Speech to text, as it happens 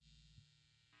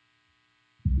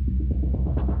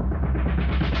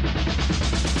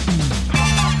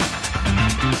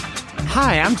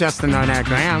Hi, I'm Justin Arnett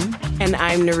Graham. And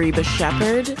I'm Nariba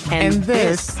Shepherd. And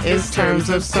this is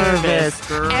Terms of Service.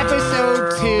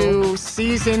 Episode 2,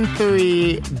 Season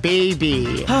 3,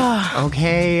 Baby.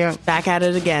 Okay? Back at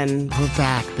it again. We're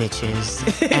back, bitches.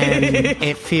 And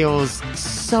it feels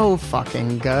so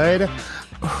fucking good.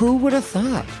 Who would have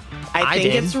thought? I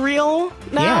think it's real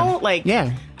now.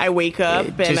 Yeah. I wake up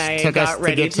and I took got us to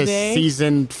ready get today. to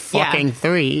season fucking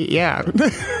 3. Yeah.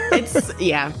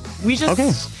 We just...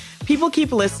 Okay. People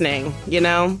keep listening, you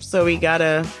know? So we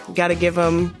gotta give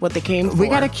them what they came for. We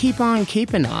gotta keep on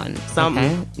keeping on. Something.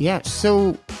 Okay? Yeah.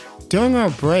 So, during our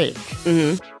break,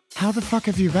 how the fuck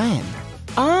have you been?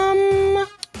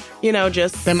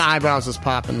 Just... Them eyebrows is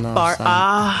popping though.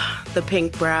 The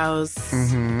pink brows.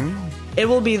 Mm-hmm. It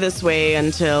will be this way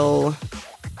until...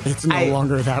 It's no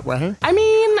longer that way? I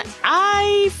mean,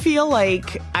 I feel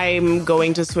like I'm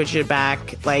going to switch it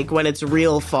back, like, when it's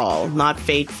real fall, not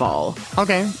fake fall.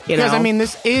 Okay. Because, I mean,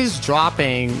 this is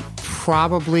dropping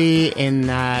probably in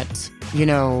that,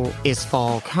 is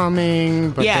fall coming?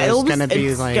 But yeah, it's going to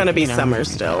be summer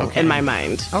still, in my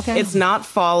mind. Okay. It's not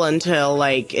fall until,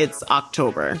 it's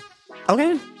October.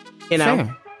 Okay.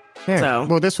 Fair. So.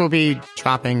 Well, this will be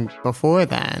dropping before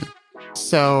then.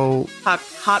 So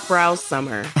hot brows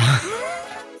summer.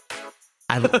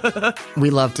 We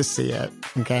love to see it.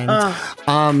 Okay.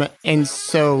 And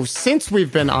so since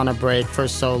we've been on a break for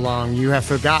so long, you have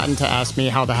forgotten to ask me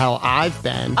how the hell I've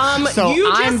been. So you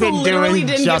I've been literally doing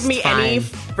didn't just give me fine. any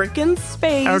freaking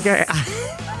space. Okay.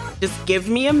 Just give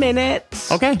me a minute.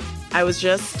 Okay. I was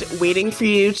just waiting for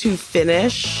you to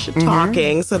finish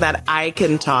talking so that I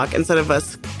can talk instead of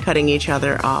us cutting each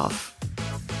other off.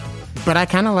 But I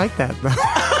kind of like that, though.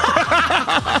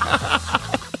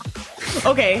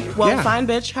 Okay, well, fine,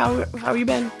 bitch. How you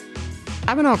been?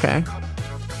 I've been okay.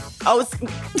 Oh,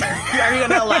 are you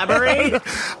gonna elaborate?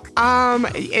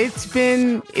 It's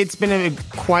been a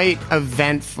quite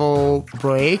eventful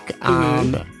break.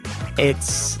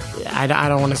 It's I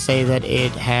don't want to say that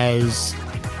it has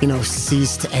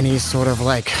ceased any sort of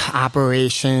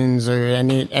operations or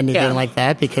anything like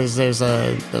that, because there's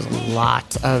a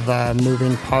lot of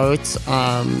moving parts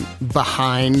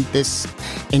behind this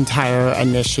entire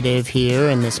initiative here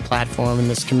and this platform and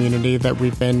this community that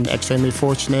we've been extremely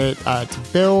fortunate to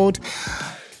build.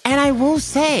 And I will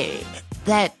say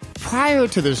that prior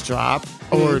to this drop,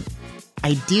 or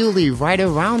ideally right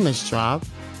around this drop,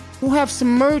 we'll have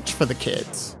some merch for the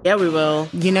kids. Yeah, we will.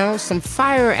 Some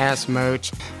fire-ass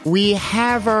merch. We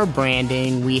have our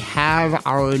branding. We have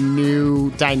our new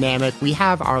dynamic. We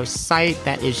have our site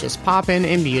that is just popping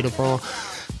and beautiful.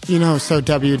 So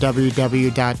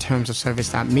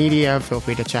www.termsofservice.media. Feel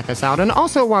free to check us out. And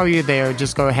also, while you're there,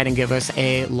 just go ahead and give us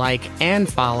a like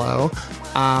and follow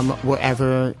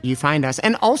wherever you find us.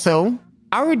 And also,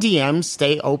 our DMs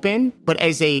stay open, but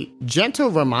as a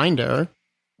gentle reminder,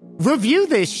 review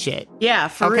this shit. Yeah,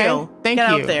 for real. Thank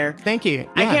Get you. out there. Thank you.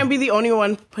 I can't be the only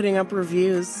one putting up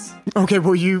reviews. Okay,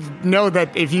 well, you know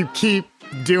that if you keep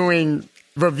doing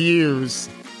reviews,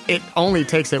 it only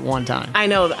takes it one time. I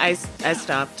know. I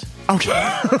stopped.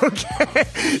 Okay.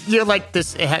 You're like,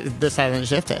 this hasn't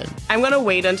shifted. I'm going to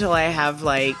wait until I have,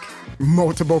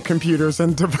 multiple computers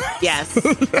and devices. Yes.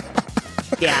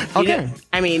 Yeah. Okay.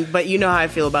 But you know how I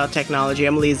feel about technology.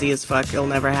 I'm lazy as fuck. It'll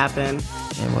never happen.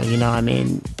 And well,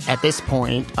 at this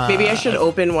point... maybe I should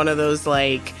open one of those,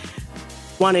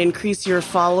 want to increase your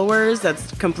followers?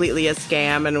 That's completely a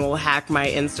scam and will hack my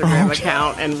Instagram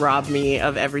account and rob me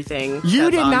of everything. You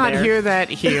that's did on not there. hear that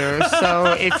here.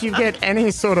 So if you get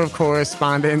any sort of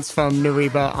correspondence from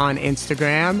Nariba on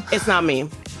Instagram... It's not me.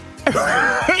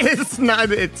 It's not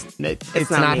her.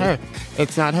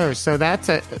 It's not her. So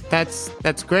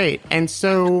that's great. And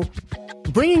so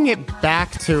bringing it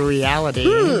back to reality,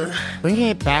 bringing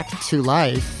it back to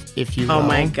life, if you will. Oh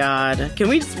my God. Can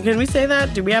we say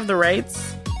that? Do we have the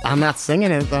rights? I'm not singing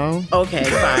it though. Okay,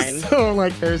 fine. So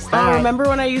there's that. Oh, remember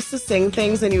when I used to sing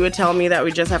things and you would tell me that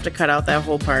we just have to cut out that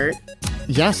whole part?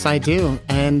 Yes, I do.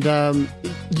 And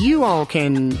you all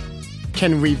can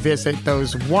revisit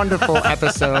those wonderful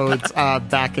episodes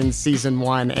back in season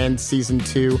 1 and season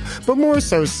 2, but more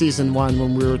so season 1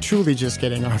 when we were truly just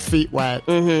getting our feet wet.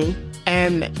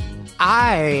 And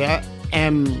I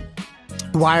am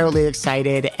wildly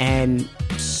excited and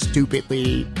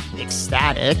stupidly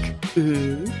ecstatic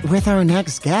with our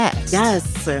next guest.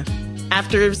 Yes.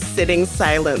 After sitting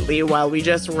silently while we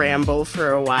just ramble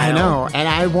for a while. I know. And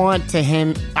I want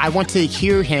to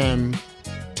hear him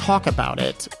talk about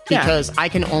it because I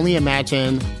can only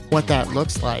imagine what that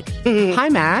looks like. Hi,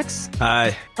 Max.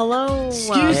 Hi. Hello.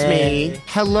 Excuse me.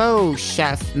 Hello,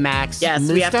 Chef Max.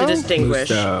 Yes, we have to distinguish.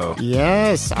 Musto.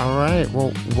 Yes. All right.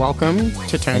 Well, welcome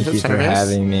to Terms Thank of you Service. for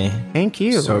having me. Thank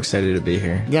you. So excited to be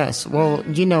here. Yes. Well,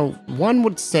 one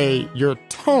would say your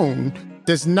tone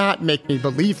does not make me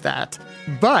believe that.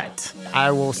 But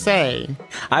I will say,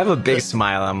 I have a big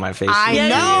smile on my face. I Yeah,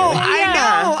 know,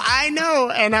 yeah. I know.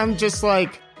 And I'm just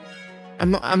like,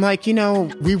 I'm like, we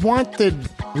want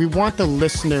the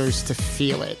listeners to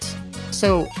feel it.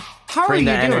 So how Bring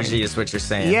are the you doing? energy is what you're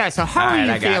saying. Yeah, so how All are right,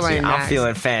 you I got feeling, you. Max? I'm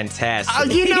feeling fantastic. Oh,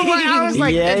 you know what? I was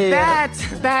like, Yeah.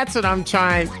 that's what I'm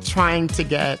trying to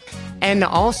get. And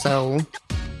also,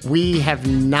 we have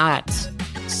not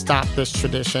stopped this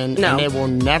tradition, No. and it will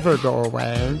never go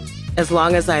away. As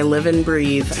long as I live and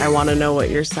breathe, I want to know what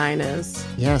your sign is.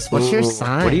 Yes. What's your Ooh,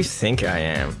 sign? What do you think I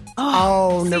am?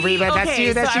 Oh, Nariba, that's okay,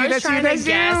 you. That's so I you. was That's you. trying to That's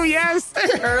guess. you. Yes.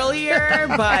 Earlier,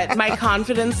 but my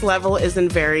confidence level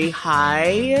isn't very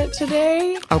high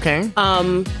today. Okay.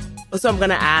 So I'm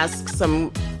gonna ask some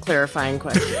clarifying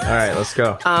questions. All right, let's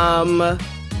go.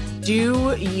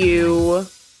 Do you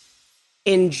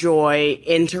enjoy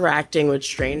interacting with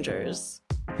strangers?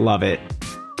 Love it.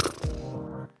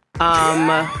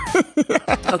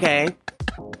 Okay.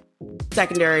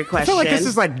 Secondary I question. feel like this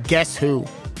is like Guess Who.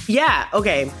 Yeah,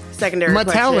 okay. Secondary Mattel,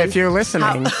 question. if you're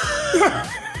listening.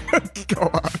 Go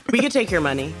on. We could take your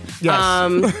money.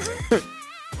 Yes.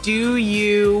 Do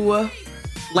you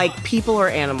like people or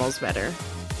animals better?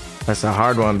 That's a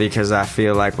hard one because I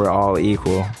feel like we're all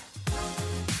equal.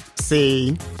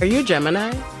 See. Are you a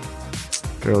Gemini?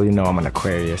 Girl, you know I'm an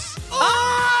Aquarius.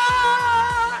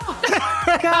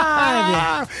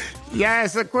 God.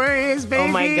 Yes, Aquarius, baby. Oh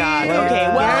my God. Okay,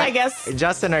 well, I guess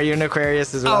Justin, are you an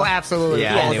Aquarius as well? Oh, absolutely.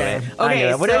 Yeah, Yeah, I knew okay. it. Okay, I knew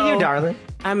it. What so- are you, darling?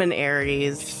 I'm an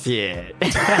Aries. Shit.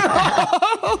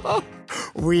 Rihanna's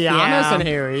Yeah. an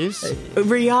Aries.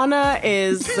 Rihanna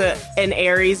is an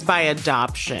Aries by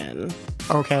adoption,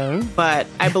 Okay. but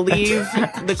I believe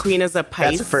the queen is a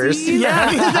Pisces. That's a first.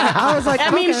 Yeah. I was like, I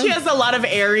mean, okay. she has a lot of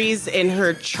Aries in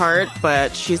her chart,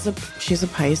 but she's a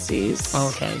Pisces.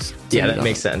 Okay. Yeah, that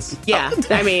makes sense. Yeah,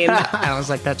 I mean, I was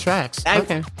like, that tracks.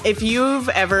 Okay. if you've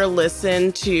ever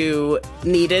listened to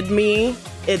Needed Me,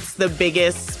 it's the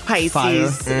biggest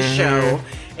Pisces show.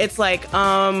 It's like,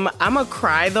 I'ma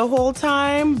cry the whole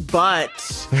time,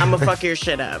 but I'ma fuck your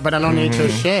shit up. But I don't need your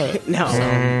shit. No,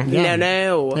 yeah.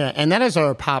 no. Yeah, and that is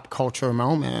our pop culture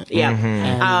moment. Yeah.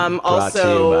 And Brought to you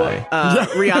Also, by-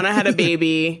 Rihanna had a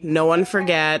baby. No one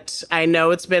forget. I know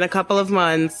it's been a couple of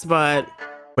months, but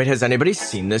Wait, has anybody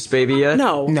seen this baby yet?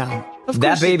 no. no. Of That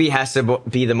course baby has to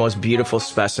be the most beautiful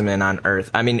specimen on earth.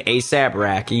 I mean, ASAP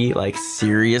Rocky, like,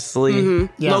 seriously?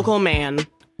 Yeah. Local man,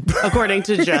 according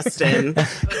to Justin,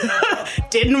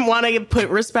 didn't want to put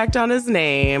respect on his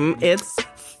name. It's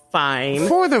fine.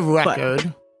 For the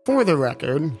record,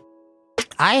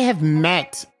 I have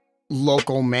met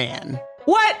Local Man.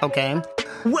 What? Okay.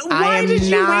 I Why am did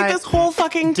you not- wait this whole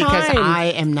fucking time? Because I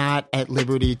am not at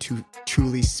liberty to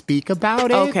truly speak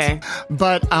about it. Okay.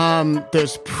 But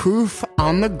there's proof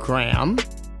on the gram.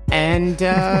 And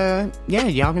yeah,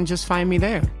 y'all can just find me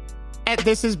there.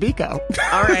 This is Biko.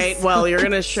 All right. Well, you're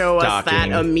gonna show us that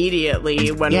Stalking.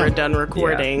 immediately when Yeah. we're done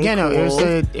recording. Yeah, no,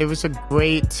 Cool. it was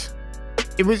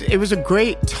a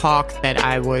great talk that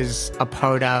I was a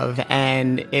part of,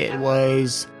 and it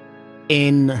was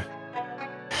in, I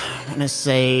want to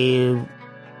say,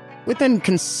 within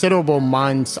considerable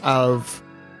months of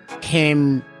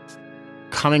him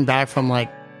coming back from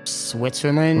like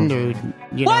Switzerland or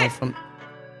you know What? from.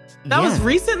 That was Yeah.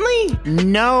 recently?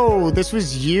 No, this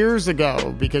was years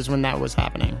ago because when that was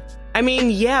happening. I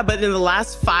mean, yeah, but in the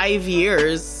last 5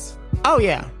 years. Oh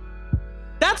yeah.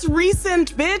 That's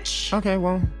recent, bitch. Okay,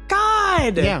 well,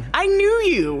 God. Yeah. I knew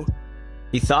you.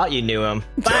 You thought you knew him.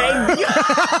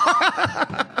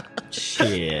 I,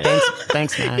 Shit.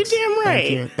 thanks, Max. You're damn right.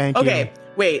 Thank you. Thank you. Okay,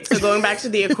 wait. So going back to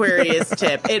the Aquarius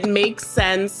tip, it makes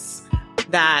sense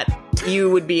that you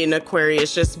would be an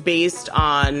Aquarius just based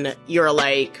on your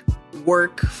like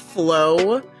work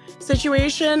flow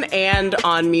situation and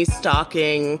on me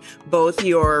stalking both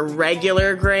your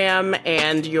regular gram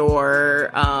and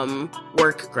your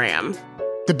work gram,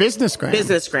 The business gram.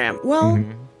 business gram. Well,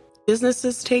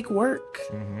 businesses take work.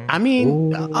 I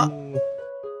mean,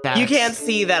 You can't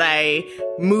see that I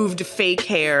moved fake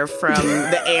hair from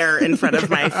the air in front of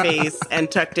my face and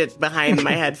tucked it behind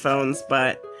my headphones,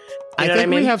 but you I know think what I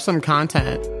mean? we have some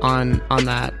content on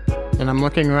that, and I'm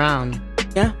looking around.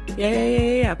 Yeah.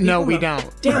 No, People we know.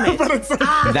 don't. Damn it.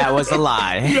 That was a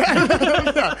lie.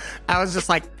 I was just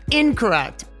like,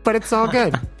 incorrect. but it's all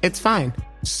good. It's fine.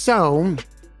 So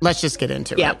let's just get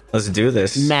into it. Let's do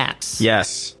this. Max.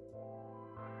 Yes.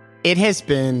 It has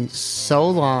been so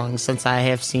long since I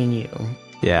have seen you.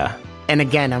 Yeah. And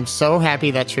again, I'm so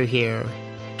happy that you're here.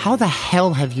 How the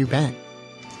hell have you been?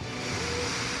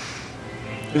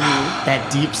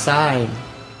 That deep sigh.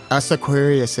 Us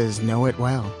Aquariuses know it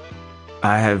well.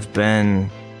 I have been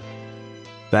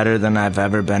better than I've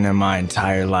ever been in my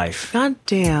entire life. God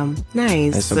damn.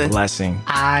 Nice. It's a blessing.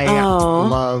 I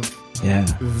love Yeah.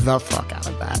 the fuck out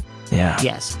of that. Yeah.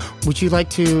 Yes. Would you like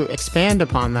to expand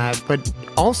upon that? But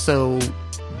also,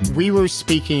 we were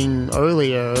speaking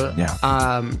earlier.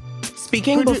 Yeah.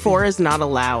 Speaking before is not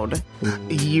allowed.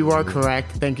 You are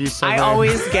correct. Thank you so much. I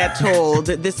always get told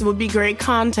this would be great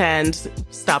content.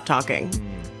 Stop talking.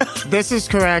 This is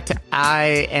correct.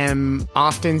 I am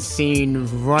often seen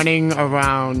running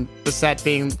around the set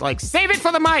being like, save it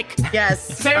for the mic. Yes.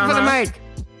 Save it for the mic.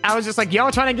 I was just like,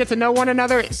 y'all trying to get to know one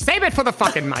another? Save it for the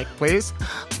fucking mic, please.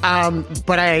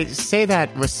 But I say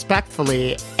that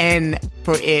respectfully and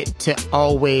for it to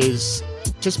always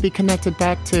just be connected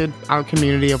back to our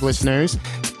community of listeners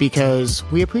because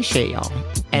we appreciate y'all.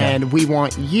 And we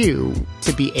want you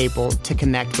to be able to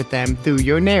connect with them through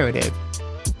your narrative.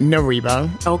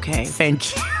 Nariba. Okay.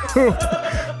 Thank you.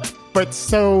 But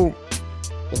so,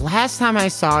 last time I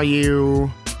saw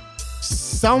you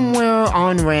somewhere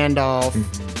on Randolph,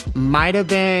 might have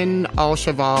been Al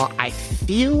Cheval. I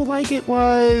feel like it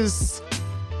was.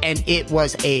 And it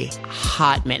was a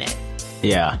hot minute.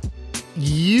 Yeah.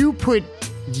 You put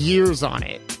years on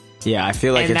it. Yeah, I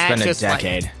feel like And it's that been a just, like,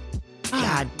 decade.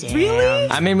 God damn. Really?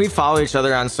 I mean, we follow each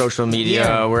other on social media.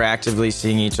 Yeah. We're actively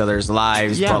seeing each other's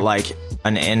lives, Yeah. but like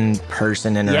an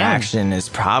in-person interaction is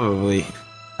probably,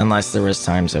 unless there was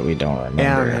times that we don't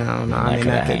remember. Yeah, no. I mean,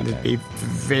 that could be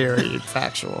very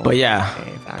factual. But yeah,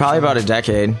 Very factual. probably about a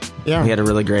decade. Yeah. We had a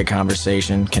really great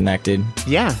conversation, connected.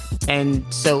 Yeah. And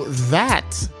so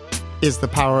that is the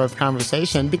power of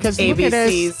conversation because look at us.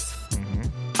 ABCs.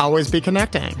 Always be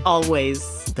connecting.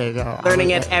 Always. There you go.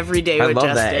 Learning Always it every day I with love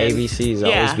Justin. that. ABCs,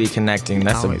 Yeah. always be connecting.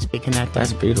 That's always be connecting.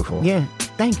 that's beautiful. Yeah.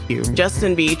 Thank you.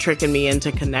 Justin B tricking me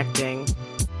into connecting.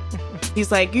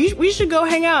 He's like, we should go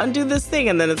hang out and do this thing.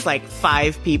 And then it's like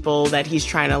 5 people that he's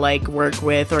trying to like work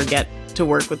with or get to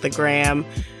work with the gram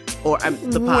or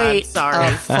the pod. Wait Sorry.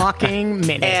 a fucking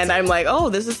minute. And I'm like, oh,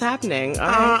 this is happening. All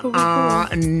right,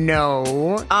 cool.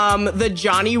 No. The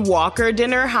Johnny Walker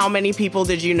dinner, how many people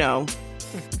did you know?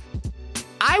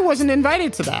 I wasn't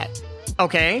invited to that.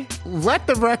 Okay? Let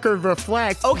the record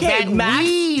reflect Okay, that Max.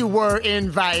 we were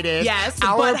invited. Yes,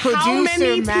 Our but producer, how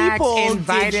many Max, people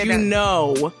invited did you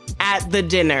know at the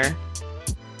dinner?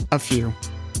 a few.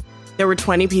 There were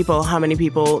 20 people. How many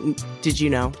people did you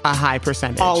know? A high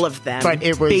percentage. All of them. But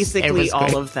it was basically it was all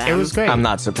great. of them. It was great. I'm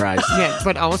not surprised. Yeah,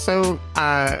 but also,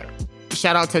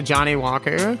 shout out to Johnny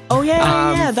Walker. Oh,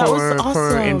 yeah, that was awesome.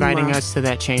 For inviting us to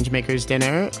that Changemakers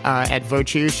dinner at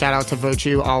Virtue. Shout out to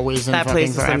Virtue, always and That fucking place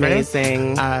is forever.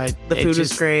 amazing. The it food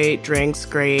just- is great, drinks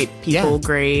great, people Yeah.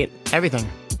 great. Everything.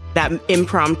 That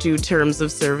impromptu terms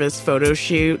of service photo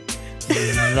shoot.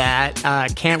 That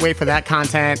can't wait for that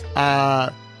content.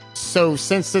 So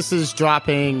since this is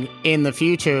dropping in the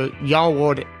future, y'all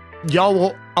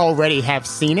will already have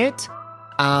seen it.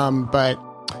 But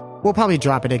we'll probably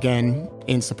drop it again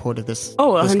in support of this.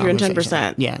 Oh, this 110%.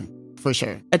 conversation. Yeah, for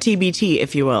sure. A TBT,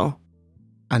 if you will.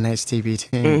 A nice TBT.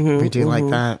 Mhm, We do like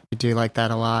that. We do like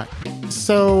that a lot.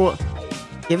 So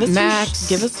Give us Max.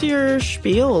 give us your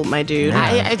spiel, my dude.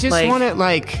 I just Like- want to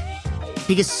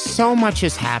because so much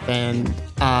has happened.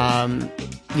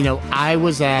 I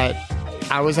was at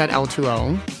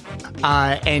L2O,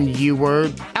 and you were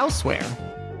elsewhere.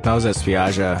 I was at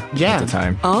Spiaggia Yeah. at the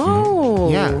time. Oh.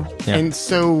 Yeah. Yeah. And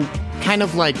so kind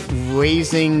of like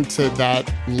raising to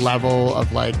that level of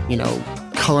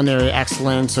culinary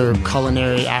excellence or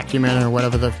culinary acumen or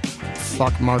whatever the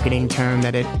fuck marketing term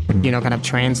that it, kind of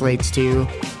translates to.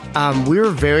 We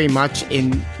were very much in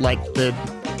the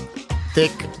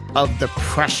thick of the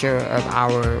pressure of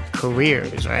our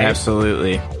careers, right?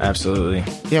 Absolutely. Absolutely.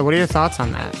 Yeah. What are your thoughts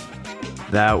on that?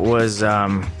 That was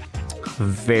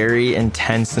very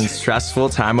intense and stressful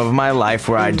time of my life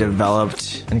where I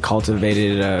developed and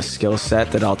cultivated a skill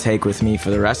set that I'll take with me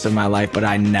for the rest of my life, but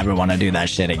I never want to do that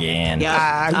shit again.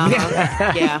 Yeah.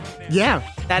 Yeah. Yeah.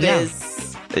 That Yeah.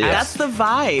 is. Yes. That's the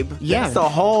vibe. Yeah. It's the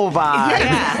whole vibe.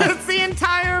 Yeah. That's the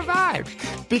entire vibe.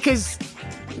 Because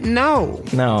no.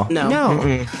 No.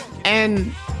 No.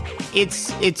 And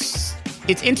it's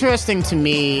interesting to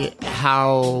me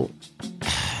how,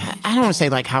 I don't want to say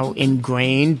how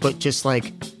ingrained, but just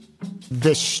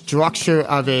the structure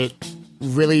of it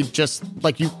really just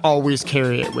like you always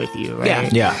carry it with you,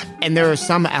 right? Yeah. And there are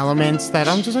some elements that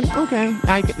I'm just like, okay,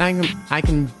 I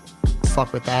can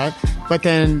fuck with that. But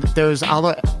then there's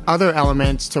other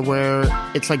elements to where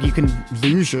it's like you can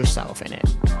lose yourself in it.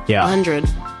 Yeah. 100.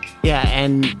 Yeah,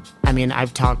 and I mean,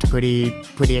 I've talked pretty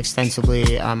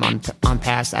extensively on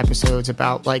past episodes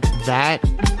about like that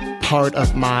part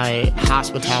of my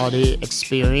hospitality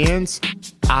experience.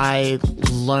 I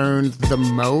learned the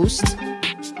most,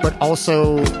 but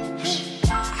also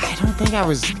I don't think I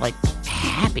was like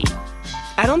happy.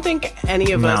 I don't think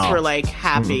any of us No. were like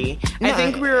happy. I No,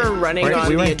 think we were running on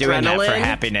We the weren't doing that adrenaline. for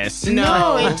happiness.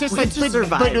 No, it just we like to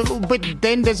survive. but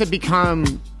then does it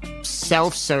become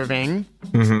self-serving?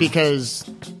 Because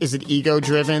is it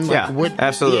ego-driven? Like, Yeah,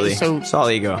 absolutely. So It's all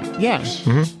ego. yeah,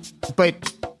 but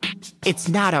it's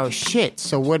not our shit.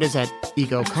 So where does that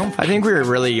ego come from? I think we were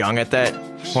really young at that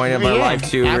point of our Yeah, life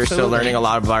too. We were still absolutely. learning a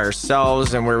lot about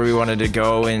ourselves and where we wanted to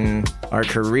go in our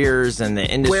careers and the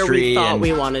industry. where we thought and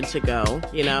we wanted to go,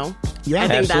 you know? Yeah, I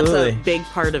think absolutely. that's a big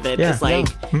part of it. Yeah. Is like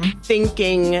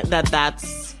thinking that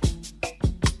that's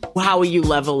how you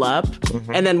level up.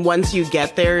 And then once you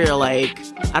get there, you're like,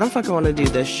 I don't fucking want to do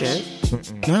this shit.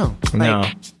 no, no.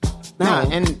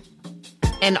 no,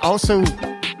 and also,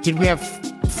 did we have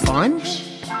fun?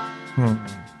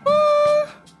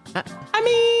 I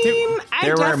mean,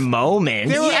 There were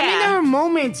moments. I mean, there were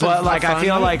moments, But of like, I fun,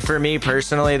 feel right? like for me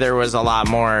personally, there was a lot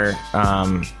more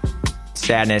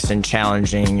sadness and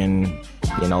challenging, and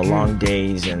long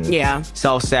days and Yeah.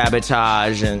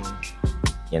 self-sabotage and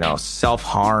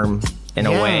self-harm in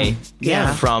a Yeah. way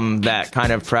Yeah. from that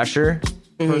kind of pressure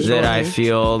that I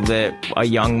feel that a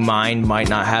young mind might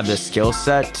not have the skill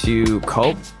set to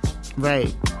cope.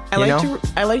 right. I You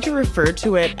like to refer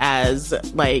to it as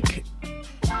like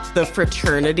the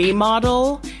fraternity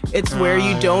model. It's where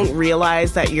you don't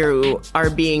realize that you are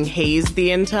being hazed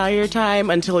the entire time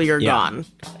until you're gone.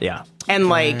 Yeah. And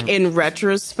like in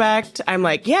retrospect, I'm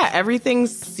like, yeah, everything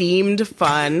seemed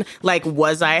fun. Like,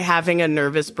 was I having a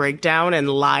nervous breakdown and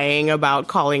lying about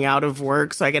calling out of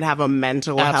work so I could have a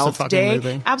mental health day?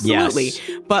 Abso-fucking-lutely. Absolutely. Yes.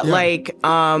 But like,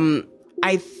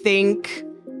 I think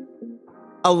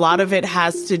a lot of it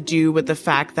has to do with the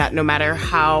fact that no matter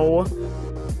how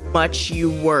much you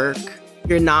work,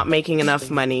 you're not making enough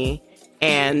money.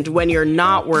 And when you're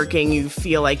not working, you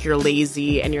feel like you're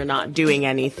lazy and you're not doing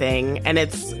anything. And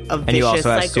it's a vicious And you also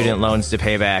have cycle. student loans to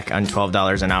pay back on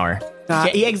 $12 an hour. Yeah,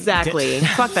 exactly.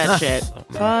 Fuck that shit.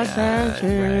 Fuck that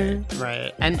shit.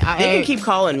 Right. And They can keep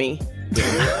calling me.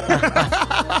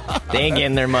 They ain't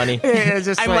getting their money. it's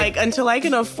just I'm like, until I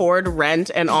can afford rent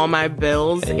and all my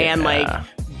bills and like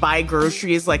buy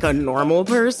groceries like a normal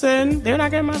person, they're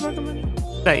not getting my fucking money.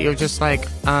 that you're just like,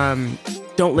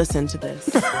 Don't listen to this.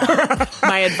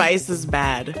 My advice is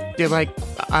bad. you're like,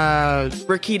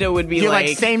 Rakita would be You're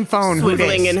like, same phone, who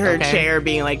swiveling dis? in her Okay. chair,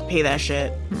 being like, "Pay that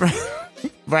shit."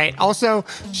 right. Also,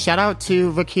 shout out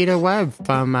to Rakita Webb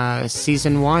from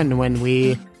season 1 when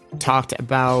we talked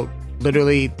about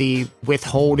literally the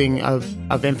withholding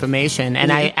of information.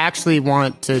 And I actually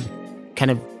want to kind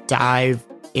of dive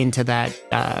into that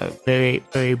very,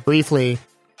 very briefly,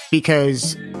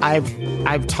 because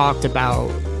I've talked about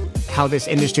how this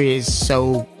industry is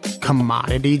so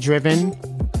commodity driven.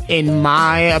 In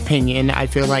my opinion, I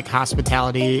feel like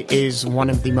hospitality is one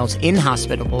of the most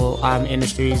inhospitable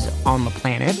industries on the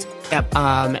planet. Yep.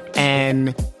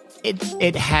 And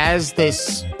it has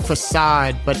this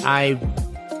facade, but I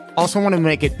also want to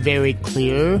make it very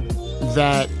clear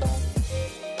that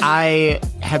I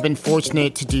have been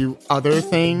fortunate to do other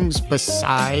things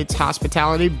besides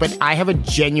hospitality, but I have a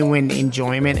genuine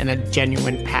enjoyment and a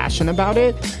genuine passion about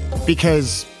it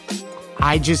because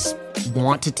I just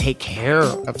want to take care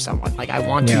of someone. Like, I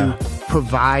want to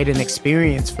provide an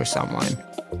experience for someone.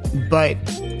 But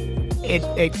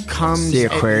it comes... The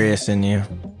Aquarius in you.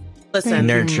 Listen,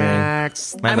 Nurturing.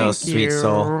 Max. My little Thank sweet you.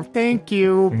 soul. Thank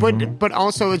you. But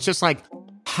also it's just like,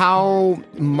 how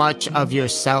much of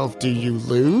yourself do you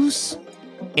lose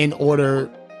in order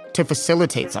to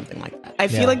facilitate something like that? I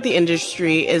feel like the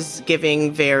industry is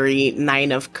giving very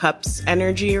 9 of Cups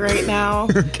energy right now,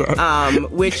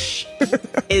 which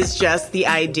is just the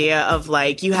idea of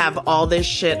like, you have all this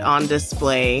shit on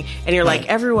display and you're like,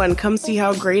 everyone come see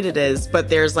how great it is. But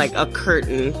there's like a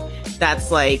curtain that's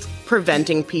like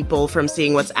preventing people from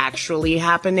seeing what's actually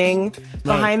happening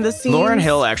behind the scenes. Lauryn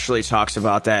Hill actually talks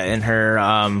about that in her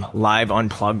live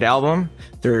Unplugged album.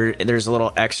 There's a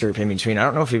little excerpt in between. I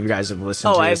don't know if you guys have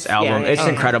listened to this album. yeah, It's yeah.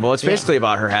 incredible. It's basically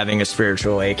about her having a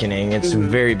spiritual awakening. It's a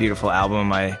very beautiful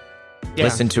album. I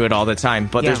listen to it all the time.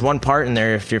 But there's Yeah. one part in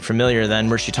there, if you're familiar, then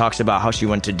where she talks about how she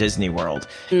went to Disney World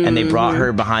and they brought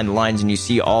her behind the lines, and you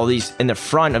see all these in the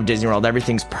front of Disney World,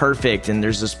 everything's perfect, and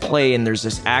there's this play and there's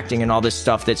this acting and all this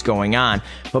stuff that's going on.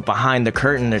 But behind the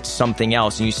curtain, it's something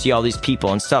else, and you see all these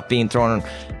people and stuff being thrown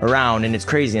around, and it's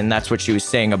crazy. And that's what she was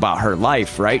saying about her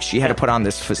life, right? She had to put on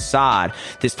this facade,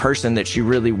 this person that she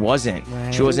really wasn't.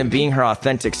 Right. She wasn't being her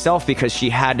authentic self because she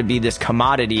had to be this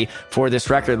commodity for this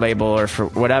record label or for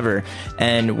whatever.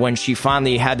 And when she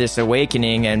finally had this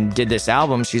awakening and did this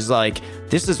album, she's like,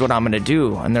 this is what I'm going to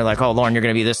do. And they're like, oh, Lauren, you're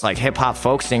going to be this like hip hop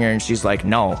folk singer. And she's like,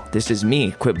 no, this is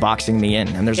me. Quit boxing me in.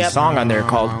 And there's a song on there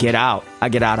called Get Out. I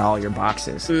get out of all your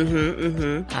boxes.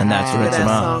 And that's what it's That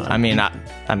about. song.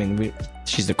 I mean,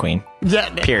 she's the queen. Yeah.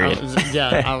 Period.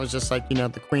 I was just like,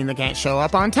 the queen that can't show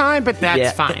up on time, but that's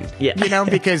Yeah. fine. Yeah.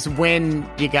 Because when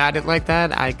you got it like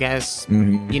that, I guess,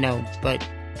 but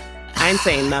I ain't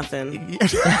saying nothing.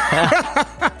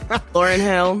 Lauren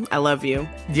Hill, I love you.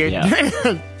 you're,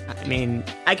 Yeah. I mean,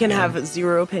 I can have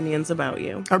zero opinions about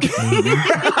you. okay.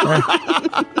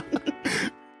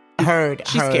 Heard.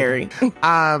 She's scary.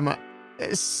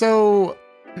 So,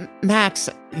 Max,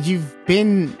 you've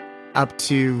been up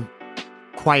to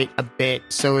quite a bit.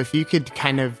 So if you could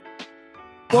kind of,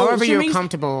 Well, however should you're we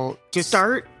comfortable, just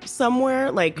Start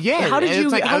somewhere. Like, Yeah, how did you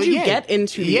it's like, how did you yeah. get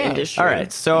into the Yeah. industry? All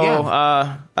right. So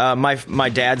my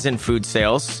dad's in food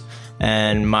sales,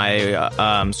 and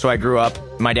so I grew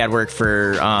up. My dad worked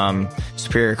for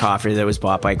Superior Coffee that was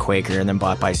bought by Quaker and then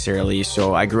bought by Sara Lee.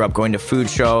 So I grew up going to food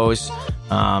shows.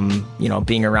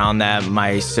 Being around that.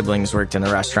 My siblings worked in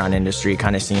the restaurant industry,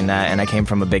 kind of seeing that. And I came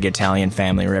from a big Italian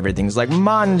family where everything's like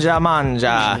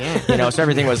mangia. So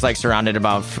everything was like surrounded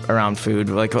around food,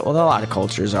 like a lot of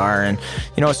cultures are. And,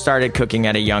 started cooking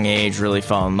at a young age, really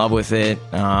fell in love with it.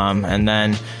 And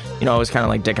then, it was kind of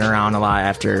like dicking around a lot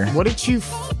after. what did you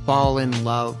fall in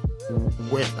love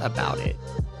with about it?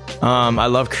 I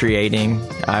love creating.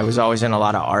 I was always in a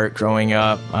lot of art growing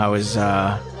up. I was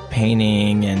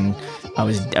painting, and I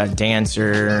was a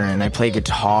dancer, and I played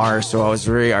guitar, so I was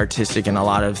very artistic in a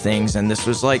lot of things. And this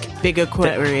was like Big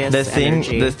Aquarius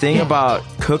energy. The thing about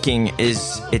cooking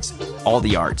is it's all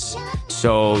the arts.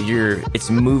 So it's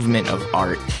movement of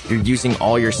art. You're using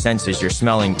all your senses. You're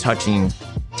smelling, touching,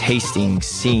 tasting,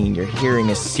 seeing. You're hearing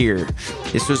a sear.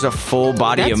 This was a full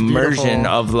body That's immersion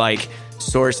beautiful. of like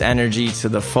source energy to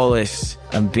the fullest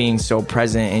of being so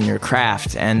present in your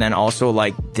craft, and then also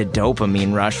like the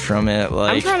dopamine rush from it.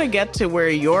 Like, I'm trying to get to where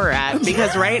you're at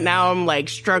because right now I'm like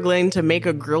struggling to make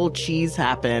a grilled cheese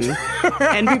happen,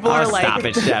 and people are like, stop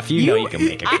it, Chef. You know you can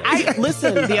make it. I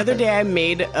listen. The other day I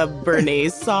made a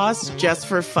béarnaise sauce just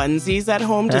for funsies at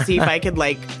home to see if I could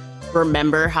like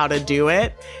remember how to do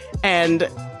it, and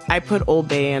I put Old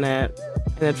Bay in it,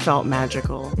 and it felt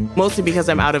magical. Mostly because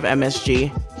I'm out of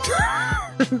MSG.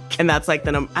 And that's like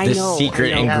the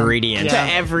secret ingredient. to Yeah.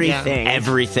 everything.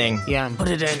 Everything. Yeah. Put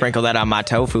it in. Sprinkle that on my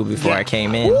tofu before Yeah. I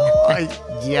came in.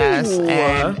 Yes. Ooh.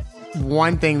 And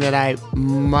one thing that I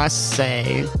must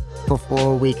say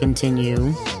before we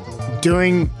continue,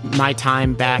 during my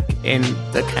time back in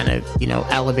the kind of,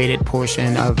 elevated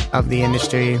portion of the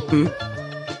industry,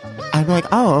 I'd be like,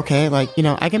 oh, okay, like,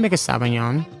 I can make a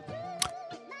Sauvignon.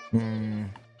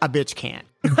 A bitch can't.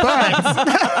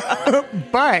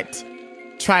 But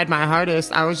tried my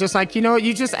hardest. I was just like,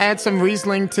 you just add some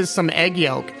Riesling to some egg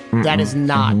yolk. That is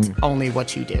not only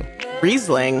what you do.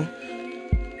 Riesling.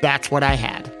 That's what I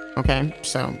had. Okay,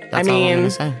 so that's I all I'm mean,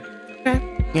 gonna say.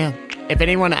 Okay. Yeah, if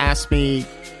anyone asked me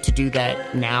to do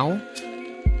that now,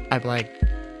 I'd be like,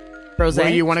 Rosé. "Where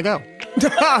do you want to go?"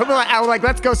 I would like,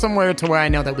 let's go somewhere to where I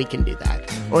know that we can do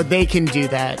that, or they can do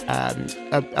that. and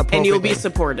you'll be appropriately.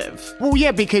 supportive. Well,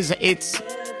 yeah, because it's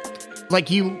like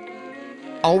you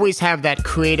always have that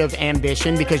creative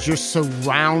ambition because you're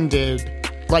surrounded,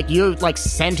 like you're like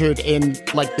centered in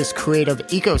like this creative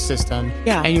ecosystem.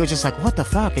 Yeah. And you're just like, what the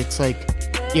fuck? It's like,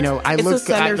 I It's look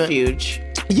a at the, centrifuge.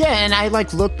 yeah, and I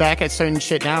like look back at certain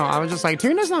shit now. I was just like,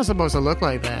 tuna's not supposed to look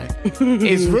like that.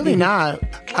 It's really not.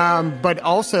 But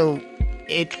also,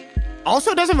 it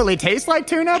also doesn't really taste like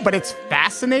tuna, but it's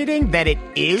fascinating that it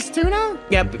is tuna.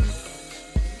 Yep.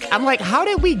 I'm like, how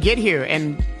did we get here?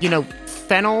 And,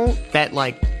 fennel that,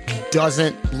 like,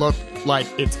 doesn't look like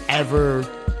it's ever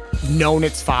known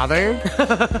its father.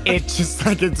 It's just,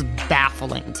 like, it's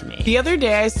baffling to me. The other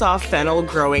day I saw fennel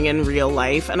growing in real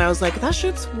life and I was like, that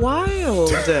shit's wild.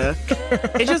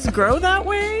 It just grow that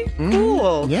way?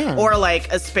 Cool. yeah. Or like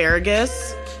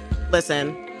asparagus.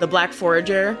 Listen, the black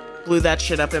forager blew that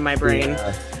shit up in my brain.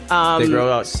 They grow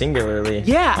out singularly.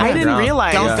 Yeah, I didn't ground.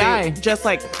 realize. Don't they die. Just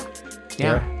like,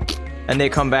 Yeah. And they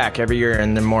come back every year,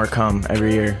 and then more come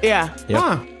every year. Yeah. Yep.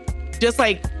 Huh. Just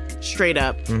like straight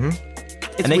up. And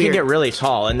they weird. can get really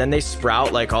tall, and then they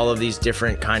sprout like all of these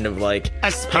different kind of like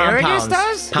Asparagus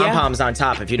does? pom-poms on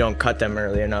top if you don't cut them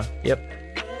early enough. Yep.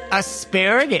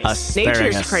 Asparagus.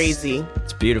 Nature's crazy.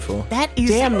 It's beautiful. That is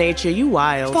Damn nature, you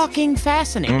wild. fucking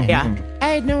fascinating. Yeah. I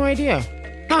had no idea.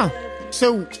 Huh.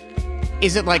 So,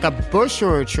 is it like a bush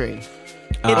or a tree?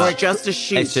 It's just a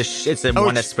shoot. It's a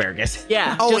one asparagus.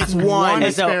 Yeah, Oh, just it's one.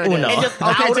 It's a asparagus. uno. It just Okay,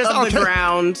 out just- of the okay.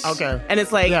 ground. Okay. And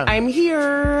it's like, Yeah. I'm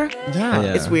here. Yeah.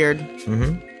 Yeah. It's weird.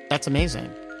 That's amazing.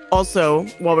 Also,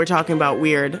 while we're talking about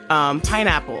weird,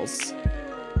 pineapples.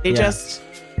 They just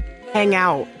hang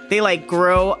out. They like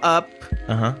grow up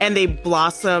and they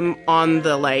blossom on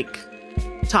the like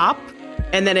top.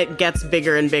 And then it gets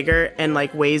bigger and bigger and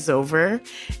like weighs over.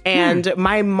 And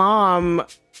my mom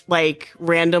like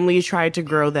randomly tried to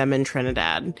grow them in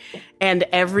Trinidad. And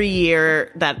every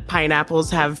year that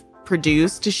pineapples have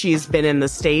produced, she's been in the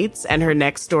States and her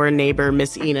next door neighbor,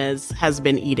 Miss Inez, has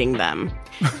been eating them.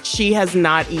 She has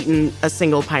not eaten a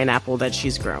single pineapple that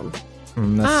she's grown.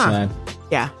 That's sad.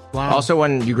 Yeah. Wow. Also,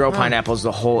 when you grow pineapples,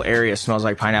 the whole area smells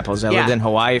like pineapples. I lived Yeah. in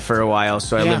Hawaii for a while,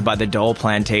 so I Yeah. lived by the Dole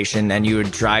Plantation, and you would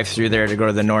drive through there to go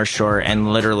to the North Shore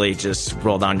and literally just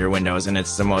roll down your windows, and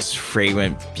it's the most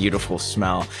fragrant, beautiful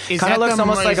smell. Is Kind that of looks the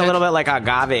almost mo- like is a that- little bit like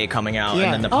agave coming out, Yeah.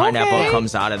 and then the pineapple Okay.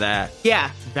 comes out of that. Yeah.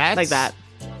 That's like that.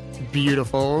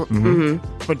 beautiful.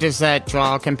 But does that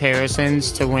draw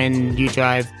comparisons to when you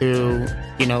drive through,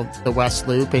 the West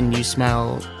Loop and you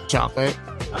smell chocolate?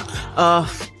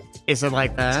 Is it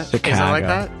like that? Is it Chicago. like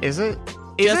that? Is it?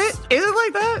 Is Just- it? Is it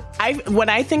like that? When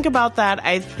I think about that,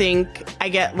 I think I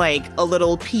get like a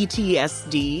little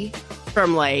PTSD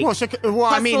from like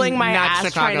hustling my not ass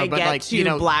Chicago, trying to but get like,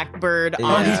 to Blackbird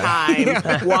on Yeah.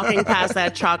 time, walking past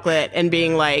that chocolate and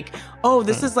being like, oh,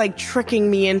 this is like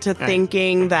tricking me into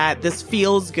thinking that this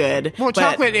feels good. Well, But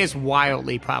chocolate is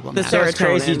wildly problematic. The It's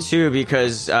crazy Serotonin. too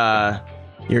because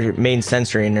your main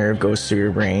sensory nerve goes through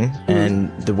your brain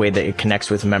and the way that it connects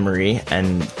with memory,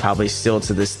 and probably still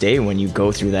to this day when you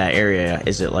go through that area,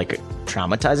 is it like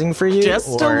traumatizing for you?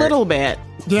 just a or- little bit.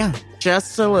 Yeah.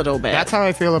 Just a little bit. That's how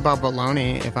I feel about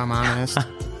bologna, if I'm honest.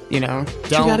 What you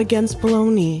got against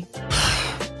bologna.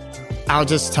 I'll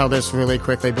just tell this really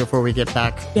quickly before we get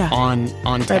back on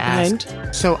task.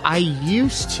 behind. So I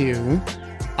used to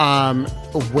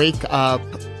wake up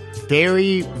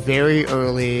very, very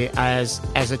early as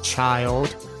a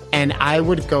child, and I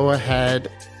would go ahead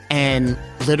and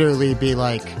literally be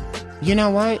like, you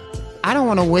know what? I don't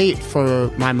want to wait for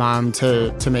my mom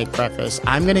to make breakfast.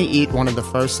 I'm going to eat one of the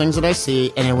first things that I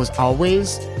see, and it was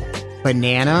always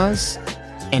bananas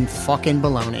and fucking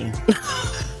bologna.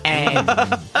 And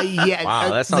yeah, Wow,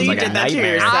 that So sounds you like a did that to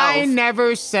nightmare. yourself. I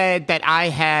never said that I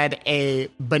had a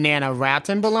banana wrapped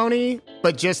in bologna,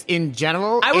 but just in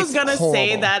general, I was it's gonna say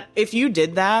horrible. that if you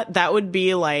did that, that would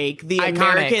be like the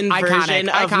American Iconic, version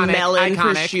of melon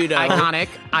prosciutto.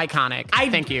 Iconic.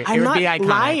 Thank you. I'm it would not be iconic.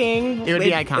 lying. It would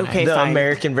be iconic. Okay, The fine.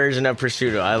 American version of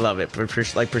prosciutto. I love it.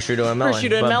 Like prosciutto and melon.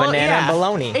 prosciutto and but melon. banana yeah. and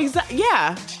bologna. Exactly.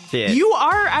 Yeah. Shit. You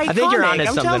are iconic. I think you're onto I'm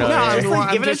something telling over you. there. Just,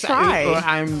 like, give it a try.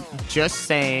 I'm just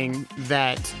saying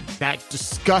that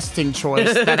disgusting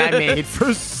choice that I made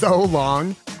for so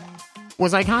long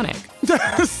was iconic.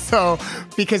 So,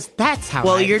 because that's how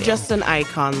Well, I you're feel. just an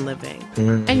icon living.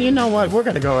 And you know what? We're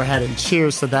going to go ahead and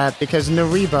cheers to that because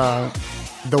Nariba,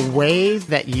 the way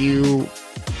that you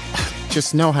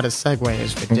just know how to segue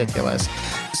is ridiculous.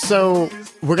 So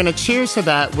we're going to cheers to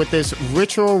that with this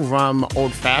ritual rum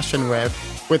old fashioned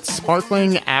with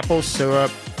sparkling apple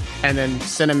syrup and then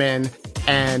cinnamon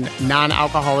and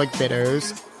non-alcoholic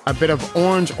bitters, a bit of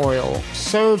orange oil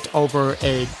served over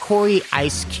a Kori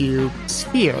ice cube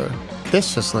sphere.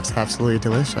 This just looks absolutely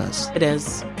delicious. It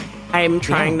is. I'm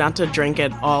trying not to drink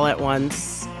it all at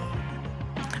once.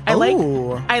 I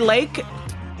Ooh. like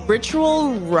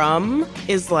ritual rum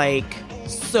is like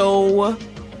so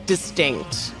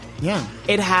distinct. Yeah.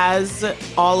 It has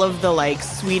all of the like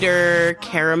sweeter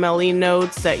caramelly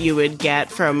notes that you would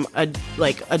get from a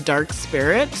dark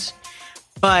spirit.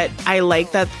 But I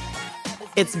like that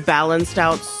it's balanced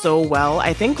out so well.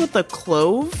 I think with the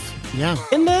clove Yeah.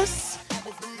 in this,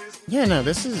 Yeah, no,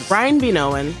 this is... Ryan be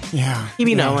knowing. Yeah. He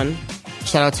be yeah. knowing.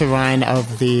 Shout out to Ryan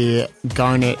of the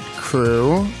Garnet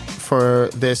crew for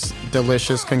this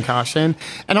delicious concoction.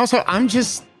 And also, I'm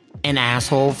just an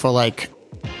asshole for like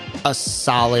a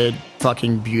solid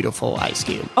fucking beautiful ice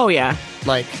cube. Oh yeah.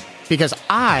 Like, because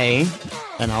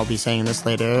and I'll be saying this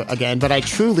later again, but I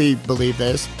truly believe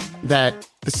this, that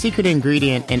the secret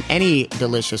ingredient in any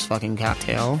delicious fucking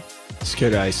cocktail, It's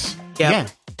good ice. Yep. yeah,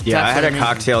 Yeah, I had a Absolutely.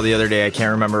 cocktail the other day. I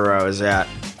can't remember where I was at.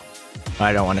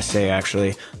 I don't want to say,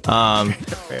 actually.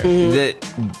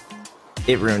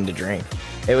 It ruined the drink.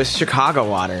 It was Chicago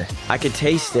water. I could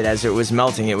taste it as it was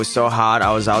melting. It was so hot.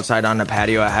 I was outside on the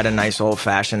patio. I had a nice old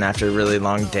fashioned after a really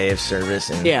long day of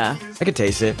service. And Yeah. I could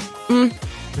taste it.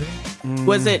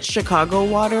 Was it Chicago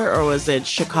water or was it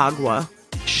Chicago?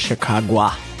 Chicago.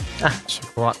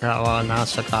 Well, not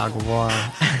Chicago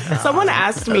water. Someone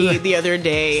asked me the other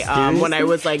day when I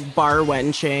was like bar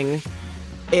wenching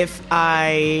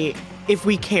if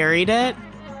we carried it,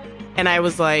 and I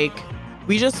was like,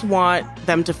 we just want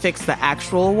them to fix the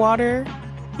actual water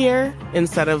here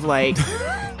instead of like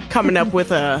coming up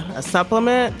with a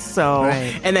supplement. So,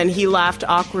 Right. And then he laughed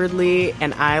awkwardly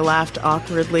and I laughed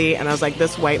awkwardly, and I was like,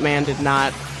 this white man did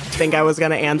not think I was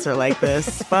going to answer like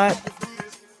this, but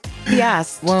he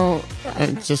asked. Well,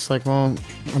 it's just like, well,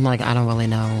 I'm like, I don't really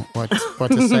know what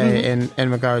to say in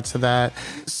regards to that.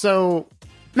 So,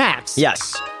 Max.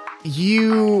 Yes.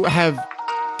 You have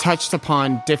touched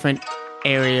upon different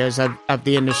areas of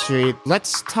the industry.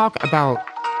 Let's talk about,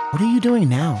 what are you doing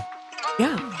now?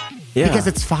 Yeah. Yeah. Because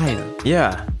it's fire.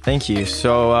 Yeah, thank you.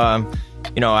 So,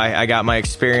 I got my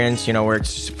experience,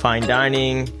 worked fine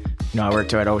dining. I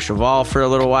worked at Au Cheval for a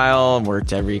little while,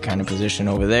 worked every kind of position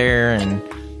over there, and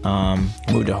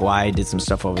moved to Hawaii, did some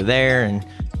stuff over there, and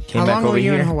came How back long over were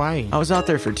you here. in Hawaii? I was out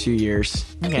there for 2 years.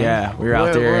 Okay. Yeah, we were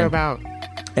out there Where about?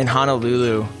 in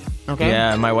Honolulu. Okay.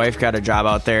 Yeah, my wife got a job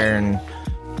out there, and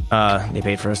they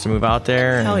paid for us to move out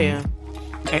there. And Hell yeah.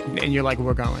 And you're like,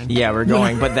 we're going. Yeah, we're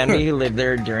going. But then we lived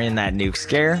there during that nuke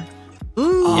scare.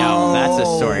 Ooh. Yo, that's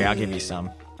a story. I'll give you some.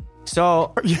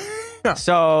 So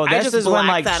I this just is when blacked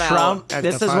like that Trump. out.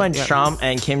 This is when Trump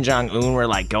and Kim Jong-un were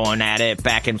like going at it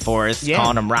back and forth, Yeah.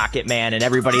 calling him Rocket Man, and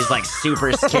everybody's like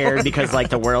super scared because like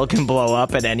the world can blow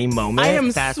up at any moment. I am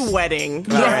That's- sweating.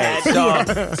 All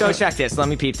right, so check this. Let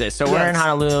me peep this. So we're in Yes.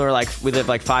 Honolulu. We live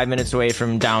like 5 minutes away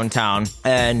from downtown,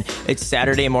 and it's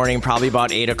Saturday morning, probably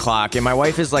about 8 o'clock. And my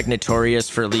wife is like notorious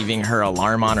for leaving her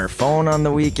alarm on her phone on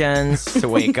the weekends to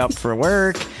wake up for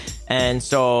work. And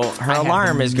so her have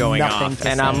alarm is going nothing off, to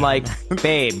and say. I'm like,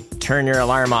 babe, turn your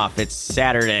alarm off. It's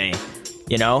Saturday,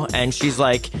 And she's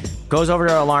like, goes over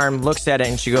to her alarm, looks at it,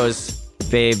 and she goes,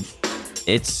 babe,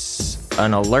 it's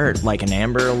an alert, like an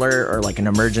Amber Alert or like an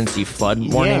emergency flood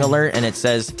warning Yeah. alert, and it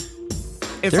says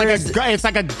It's There like is- it's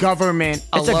like a government.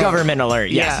 it's a government alert.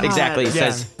 Yes, Yeah. exactly. It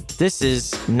Yeah. says this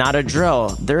is not a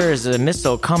drill. There is a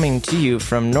missile coming to you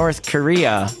from North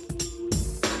Korea,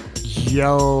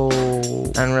 Yo.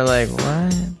 and we're like,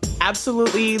 what?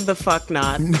 Absolutely the fuck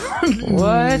not.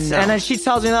 What? And then she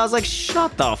tells me that. I was like,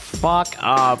 shut the fuck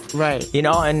up. Right.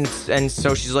 And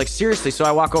so she's like, seriously. So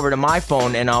I walk over to my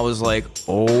phone and I was like,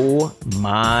 oh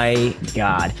my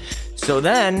God. So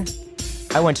then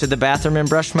I went to the bathroom and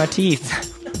brushed my teeth.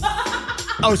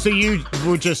 Oh, so you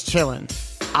were just chilling.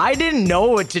 I didn't know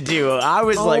what to do. I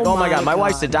was like, oh my God. My my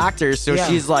wife's a doctor. So Yeah.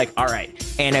 she's like, all right,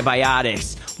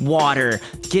 antibiotics, water,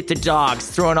 get the dogs,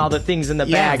 throwing all the things in the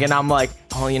Yeah. bag. And I'm like,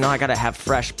 oh, I got to have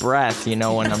fresh breath, when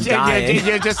I'm dying.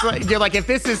 You're just like, you're like, if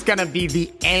this is gonna be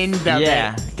the end of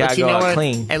Yeah, it, gotta but you go know out what?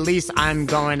 clean. At least I'm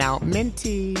going out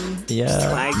minty.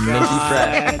 Yeah. My Minty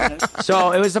God. fresh.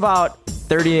 So it was about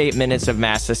 38 minutes of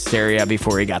mass hysteria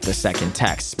before he got the second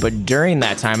text. But during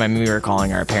that time, we were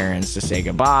calling our parents to say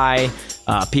goodbye.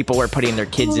 People were putting their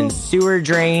kids in sewer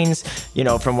drains.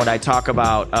 From what I talk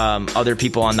about, other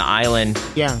people on the island,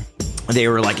 Yeah. they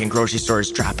were like in grocery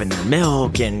stores dropping their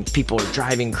milk, and people were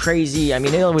driving crazy. I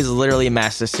mean, it was literally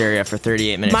mass hysteria for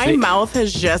 38 minutes. My mouth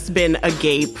has just been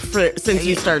agape since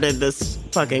you started this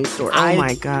fucking story. I- Oh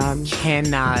my God.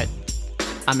 Cannot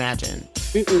imagine.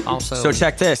 Also, So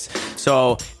check this.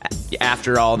 So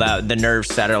after all that, the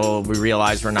nerves settle, we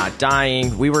realized we're not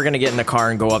dying. We were going to get in the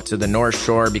car and go up to the North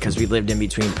Shore because we lived in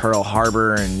between Pearl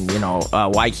Harbor and,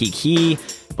 Waikiki.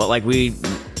 But like we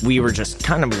were just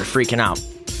we were freaking out.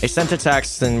 I sent a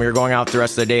text and we were going out the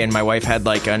rest of the day, and my wife had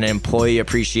like an employee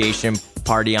appreciation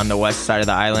party on the west side of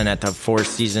the island at the Four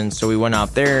Seasons. So we went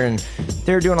out there and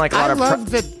they were doing like a lot I of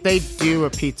love that they do a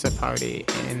pizza party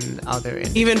in other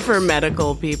industries. Even for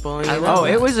medical people. You know? love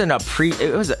it wasn't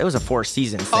it was a Four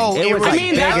Seasons thing. Oh, it was I like mean,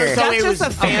 bigger. that's, So that's it just was- a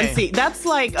fancy. okay. That's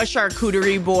like a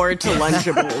charcuterie board to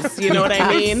Lunchables. You know what I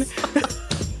mean?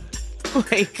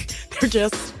 Like they're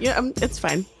just it's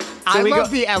fine. I we love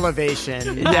go- the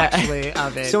elevation, actually,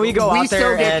 of it. So we go we out there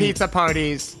still get and- pizza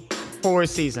parties, Four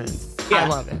Seasons. I Yeah.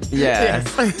 love it. Yeah.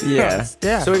 Yes. Yeah. Yes.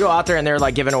 Yeah. So we go out there and they're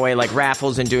like giving away like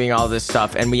raffles and doing all this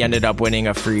stuff. And we ended up winning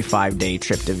a free 5-day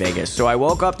trip to Vegas. So I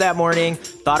woke up that morning,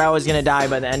 Thought I was gonna die.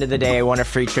 By the end of the day, I won a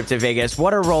free trip to Vegas.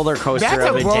 What a roller coaster That's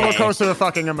of a a roller day. coaster of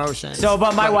fucking emotions. So,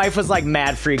 but my wife was like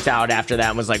mad freaked out after that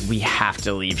and was like, we have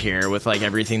to leave here with like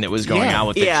everything that was going Yeah. on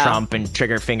with the Trump and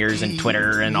trigger fingers and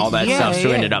Twitter and all that stuff. So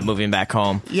we ended up moving back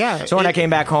home. Yeah. So when I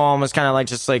came back home, I was kind of like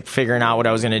just like figuring out what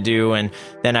I was going to do. And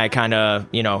then I kind of,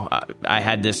 you know, I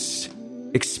had this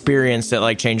experience that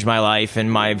like changed my life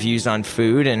and my views on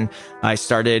food. And I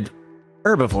started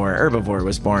Herbivore. Herbivore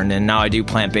was born. And now I do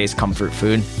plant-based comfort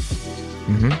food.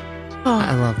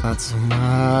 I love that so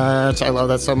much. I love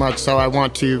that so much. So I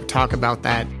want to talk about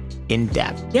that in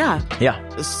depth. Yeah. Yeah.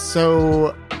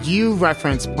 So you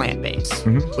reference plant-based,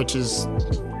 which is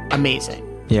amazing.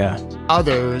 Yeah.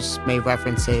 Others may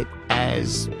reference it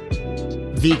as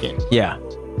vegan. Yeah.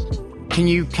 Can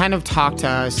you kind of talk to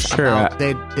us Sure. about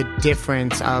the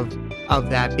difference of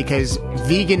that? Because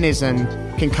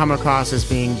veganism can come across as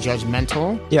being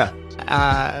judgmental. Yeah.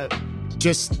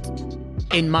 Just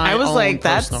in my I was own like,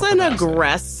 that's personal an capacity.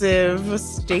 aggressive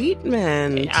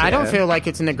statement. I don't feel like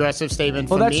it's an aggressive statement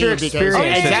for Well, that's me. your because- experience. Oh,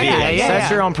 with exactly. vegans. Yeah, yeah, That's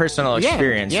yeah. your own personal Yeah,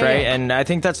 experience, yeah, right? yeah. And I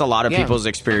think that's a lot of Yeah. people's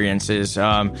experiences.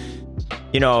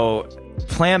 You know,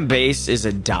 plant-based is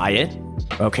a diet,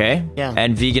 okay? Yeah.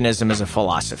 And veganism is a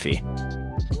philosophy.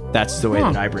 That's the way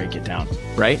that I break it down,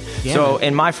 right? Yeah. So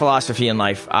in my philosophy in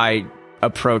life, I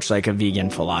approach like a vegan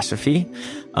philosophy.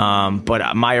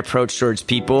 But my approach towards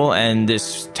people and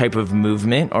this type of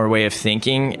movement or way of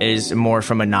thinking is more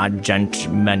from a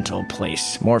non-judgmental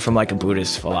place, more from like a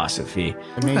Buddhist philosophy,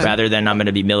 rather than I'm going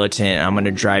to be militant. I'm going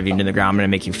to drive you into the ground. I'm going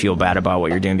to make you feel bad about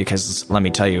what you're doing because let me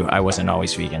tell you, I wasn't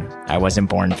always vegan. I wasn't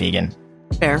born vegan.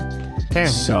 Fair. Fair.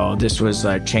 So this was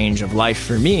a change of life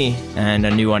for me and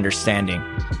a new understanding.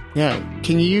 Yeah.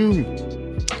 Can you,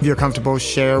 if you're comfortable,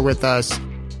 share with us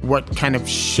what kind of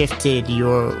shifted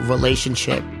your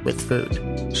relationship with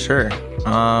food? Sure.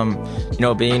 You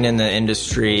know, being in the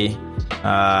industry,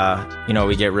 you know,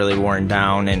 we get really worn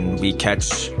down and we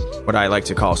catch what I like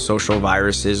to call social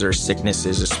viruses or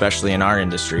sicknesses, especially in our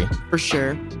industry. For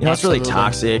sure. You know, it's really Absolutely.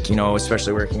 toxic, you know,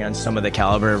 especially working on some of the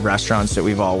caliber of restaurants that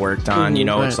we've all worked on. You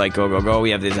know, it's right. like go, go, go. We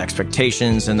have these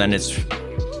expectations and then it's,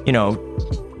 you know,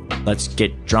 let's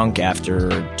get drunk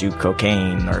after or do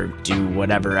cocaine or do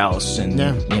whatever else and,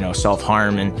 you know,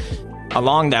 self-harm. And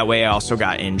along that way, I also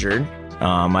got injured.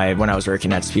 When I was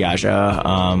working at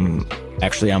Spiaggia,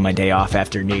 actually on my day off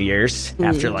after New Year's,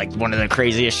 after like one of the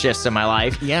craziest shifts of my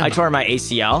life, Yeah. I tore my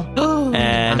ACL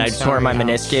and I'm I tore my sorry, ouch.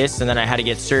 meniscus and then I had to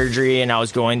get surgery and I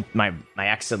was going, my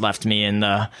ex had left me in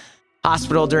the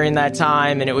hospital during that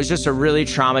time and it was just a really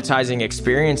traumatizing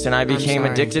experience and I became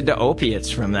sorry. addicted to opiates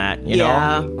from that, you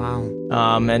Yeah. know?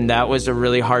 Wow. And that was a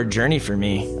really hard journey for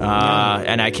me.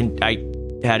 And I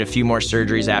had a few more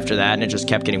surgeries after that and it just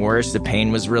kept getting worse. The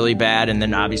pain was really bad. And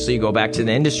then obviously you go back to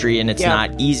the industry and it's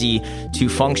not easy to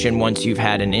function once you've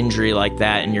had an injury like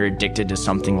that and you're addicted to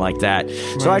something like that.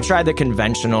 So I tried the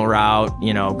conventional route,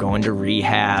 you know, going to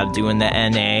rehab, doing the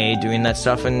NA, doing that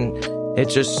stuff. And it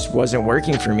just wasn't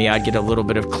working for me. I'd get a little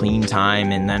bit of clean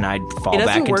time and then I'd fall It doesn't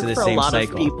back into work the for a same lot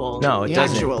cycle. of people. No, it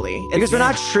doesn't. Actually. Because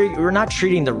we're not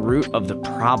treating the root of the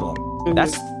problem.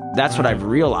 That's what I've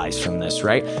realized from this,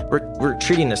 right? We're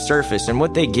treating the surface, and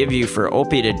what they give you for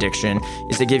opiate addiction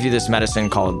is they give you this medicine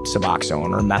called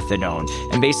Suboxone or methadone,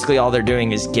 and basically all they're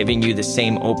doing is giving you the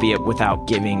same opiate without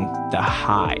giving the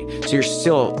high. So you're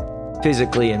still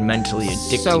physically and mentally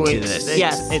addicted So to it's, this.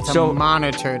 Yes. it's So- a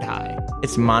monitored high.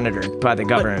 It's monitored by the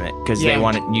government because Yeah. they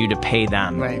want you to pay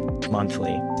them Right.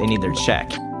 monthly. They need their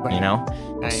check, Right. you know?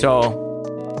 Right.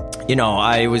 So, you know,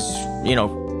 I was, you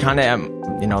know, kind of at,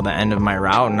 you know, the end of my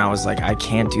route and I was like, I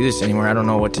can't do this anymore. I don't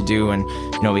know what to do. And,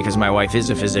 you know, because my wife is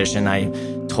a physician, I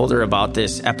told her about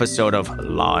this episode of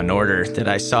Law and Order that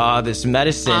I saw this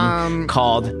medicine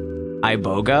called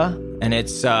Iboga. And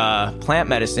it's plant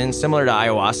medicine, similar to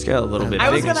ayahuasca, a little bit I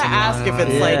was bigger. going to ask if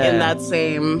it's like in that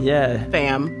same Yeah.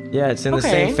 fam. Yeah, it's in the Okay.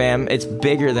 same fam. It's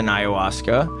bigger than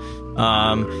ayahuasca.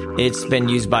 It's been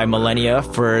used by millennia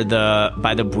by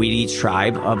the Bwiti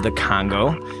tribe of the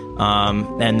Congo.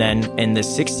 And then in the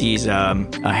 60s,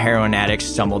 a heroin addict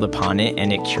stumbled upon it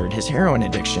and it cured his heroin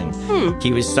addiction.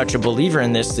 He was such a believer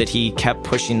in this that he kept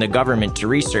pushing the government to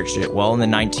research it. Well, in the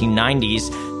 1990s,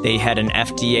 they had an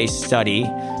FDA study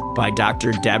by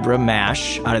Dr. Deborah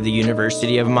Mash out of the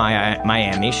University of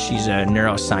Miami. She's a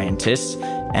neuroscientist,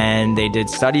 and they did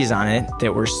studies on it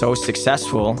that were so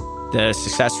successful. The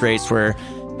success rates were,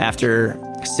 after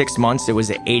 6 months, it was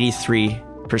an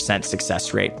 83%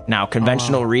 success rate. Now,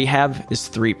 conventional rehab is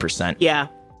 3%. Yeah.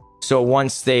 So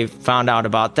once they found out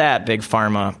about that, Big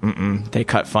Pharma, they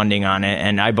cut funding on it,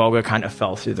 and Iboga kind of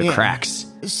fell through the cracks.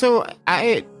 So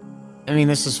I mean,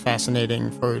 this is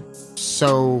fascinating for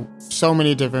so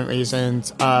many different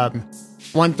reasons.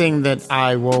 One thing that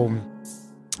I will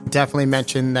definitely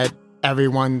mention, that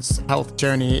everyone's health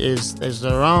journey is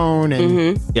their own,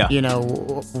 and you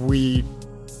know, we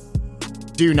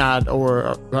do not,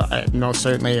 or most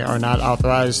certainly are not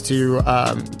authorized to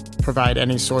provide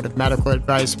any sort of medical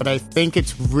advice. But I think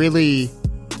it's really,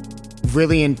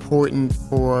 really important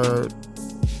for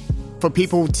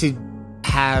people to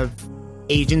have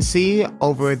agency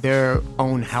over their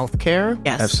own health care.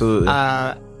 Yes. Absolutely.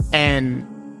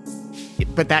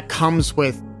 But that comes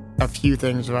with a few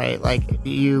things, right? Like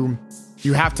you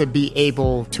have to be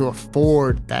able to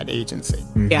afford that agency.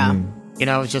 Yeah. You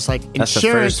know, it's just like That's the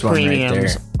insurance first one right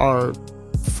premiums there. are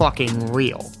fucking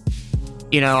real.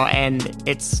 You know, and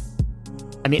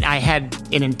I mean, I had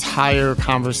an entire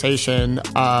conversation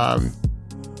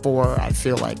for, I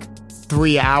feel like,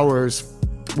 3 hours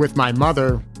with my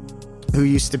mother, who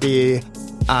used to be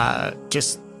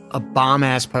just a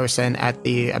bomb-ass person at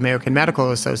the American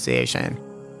Medical Association.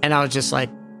 And I was like,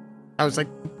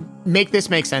 make this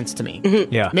make sense to me.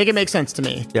 Yeah. Make it make sense to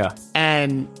me. Yeah.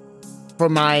 And for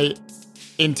my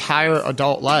entire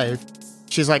adult life,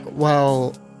 she's like,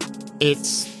 well,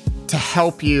 it's to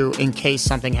help you in case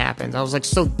something happens. I was like,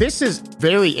 so this is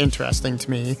very interesting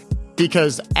to me,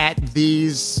 because at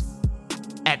this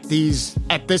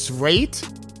rate,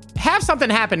 have something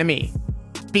happen to me,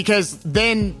 because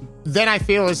then I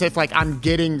feel as if like I'm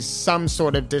getting some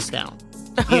sort of discount,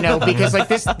 you know, because like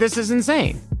this is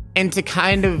insane. And to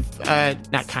kind of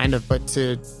but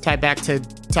to tie back to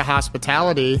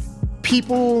hospitality,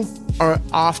 people are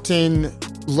often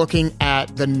looking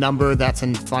at the number that's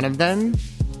in front of them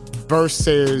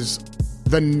versus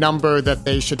the number that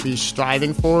they should be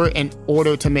striving for in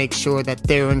order to make sure that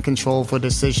they're in control for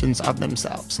decisions of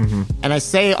themselves. And I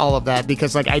say all of that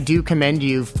because, like, I do commend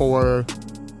you for,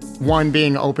 one,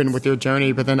 being open with your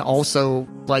journey, but then also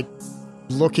like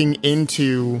looking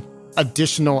into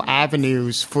additional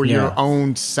avenues for your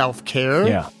own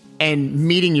self-care and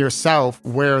meeting yourself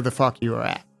where the fuck you are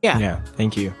at. Yeah.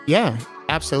 Thank you. Yeah,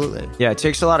 absolutely. Yeah, it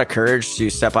takes a lot of courage to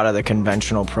step out of the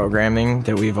conventional programming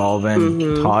that we've all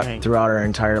been taught throughout our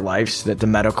entire lives, that the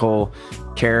medical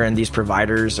care and these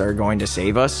providers are going to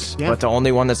save us. Yeah. But the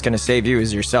only one that's going to save you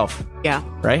is yourself. Yeah.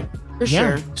 Right? For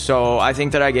sure. So I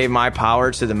think that I gave my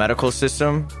power to the medical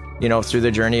system, you know, through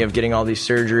the journey of getting all these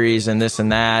surgeries and this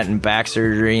and that, and back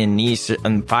surgery and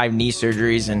 5 knee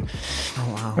surgeries.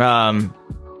 And,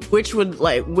 Which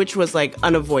was like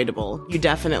unavoidable. You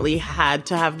definitely had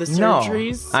to have the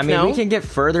surgeries. No. I mean, we can get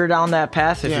further down that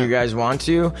path if you guys want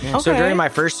to. Yeah. So Okay. during my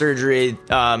first surgery,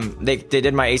 they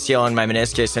did my ACL and my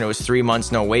meniscus, and it was 3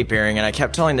 months, no weight bearing. And I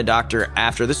kept telling the doctor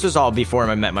after, this was all before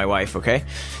I met my wife, okay?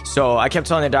 So I kept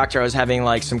telling the doctor I was having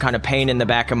like some kind of pain in the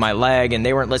back of my leg, and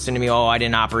they weren't listening to me. Oh, I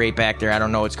didn't operate back there. I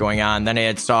don't know what's going on. Then I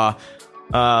had saw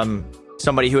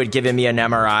somebody who had given me an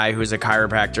MRI, who was a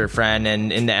chiropractor friend,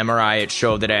 and in the MRI it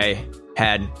showed that I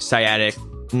had sciatic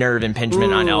nerve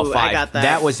impingement on L5. I got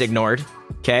that. Was ignored.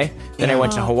 Okay. Then I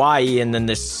went to Hawaii, and then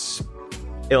this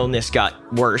illness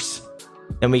got worse.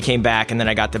 Then we came back, and then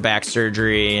I got the back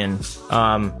surgery, and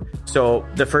so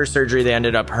the first surgery they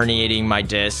ended up herniating my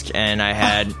disc, and I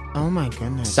had Oh my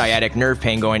goodness. sciatic nerve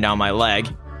pain going down my leg.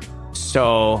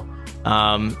 So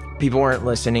people weren't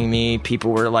listening to me.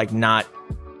 People were like not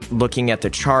looking at the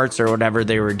charts or whatever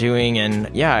they were doing, and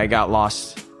I got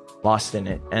lost in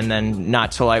it. And then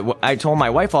not till I told my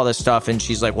wife all this stuff, and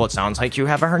she's like, well, it sounds like you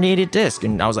have a herniated disc.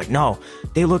 And I was like, no,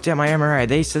 they looked at my MRI,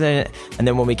 they said that. And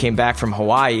then when we came back from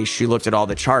Hawaii, she looked at all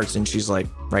the charts, and she's like,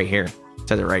 right here, it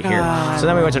says it right here. So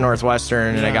then we went to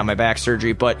Northwestern, and I got my back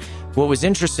surgery. But what was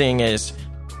interesting is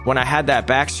when I had that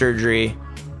back surgery,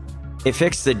 it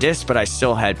fixed the disc, but I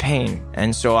still had pain.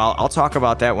 And so I'll talk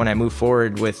about that when I move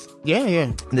forward with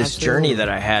this journey that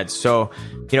I had. So,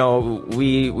 you know,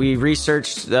 we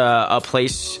researched a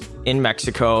place in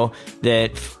Mexico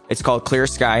that it's called Clear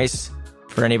Skies.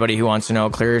 For anybody who wants to know,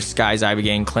 Clear Skies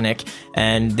Ibogaine Clinic.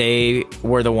 And they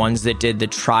were the ones that did the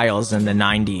trials in the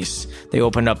 90s. They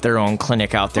opened up their own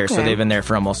clinic out there. So they've been there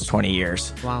for almost 20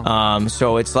 years. Wow.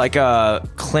 So it's like a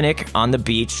clinic on the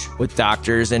beach with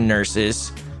doctors and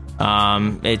nurses.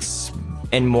 It's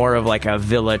in more of like a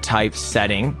villa type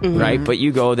setting, right? But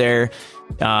you go there,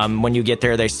 when you get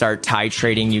there, they start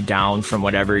titrating you down from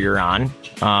whatever you're on.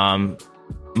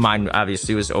 Mine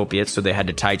obviously was opiates, so they had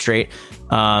to titrate.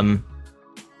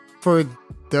 For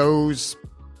those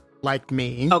like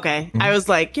me. Okay. I was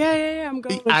like, I'm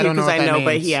going with you I don't know because what I that know,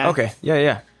 but means. yeah. Okay,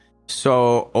 yeah.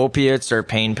 So opiates are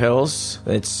pain pills.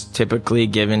 It's typically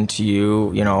given to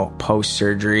you, you know,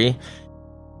 post-surgery.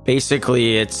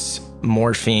 Basically, it's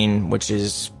morphine, which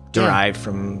is derived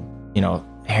from,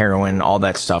 heroin, all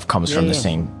that stuff comes from the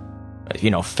same,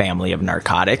 family of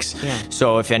narcotics. Yeah.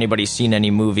 So if anybody's seen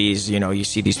any movies, you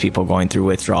see these people going through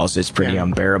withdrawals. It's pretty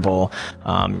unbearable.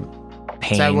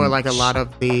 Pain. Is that where like a lot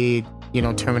of the,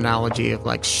 terminology of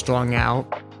like strung out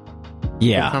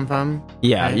come from?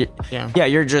 Yeah. Right? Yeah.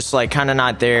 You're just like kind of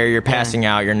not there. You're passing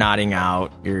out. You're nodding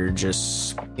out. You're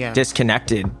just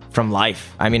disconnected from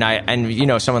life. I mean,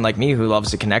 someone like me who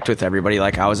loves to connect with everybody,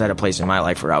 like I was at a place in my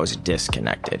life where I was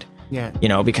disconnected. Yeah.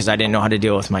 Because I didn't know how to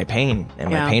deal with my pain.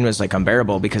 And my pain was like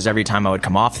unbearable because every time I would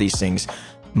come off these things,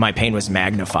 my pain was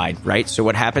magnified, right? So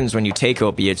what happens when you take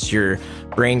opiates, your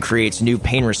brain creates new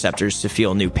pain receptors to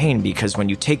feel new pain, because when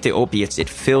you take the opiates, it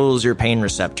fills your pain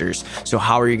receptors. So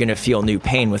how are you going to feel new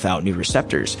pain without new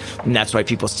receptors? And that's why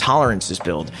people's tolerances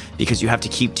build, because you have to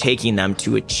keep taking them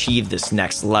to achieve this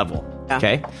next level. Yeah.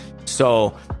 Okay. So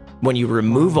when you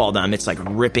remove all them, it's like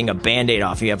ripping a Band-Aid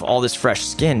off. You have all this fresh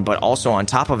skin, but also on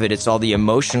top of it, it's all the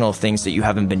emotional things that you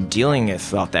haven't been dealing with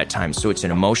throughout that time. So it's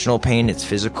an emotional pain, it's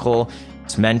physical,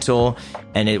 it's mental,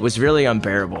 and it was really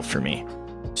unbearable for me.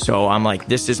 So I'm like,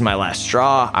 this is my last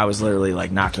straw. I was literally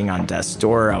like knocking on death's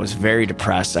door. I was very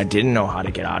depressed. I didn't know how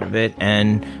to get out of it.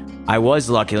 And I was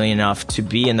lucky enough to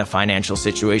be in the financial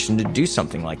situation to do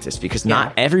something like this, because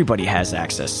not everybody has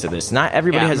access to this. Not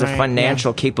everybody has a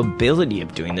financial capability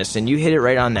of doing this. And you hit it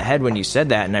right on the head when you said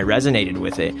that, and I resonated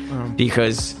with it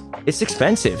because it's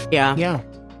expensive. Yeah.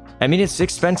 I mean, it's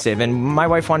expensive, and my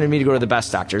wife wanted me to go to the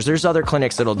best doctors. There's other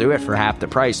clinics that'll do it for half the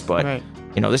price, but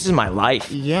this is my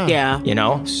life.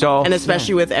 Yeah. So. And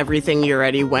especially with everything you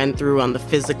already went through on the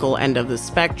physical end of the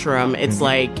spectrum, it's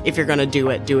like, if you're going to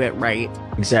do it right.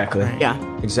 Exactly. Yeah.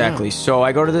 Exactly. Yeah. So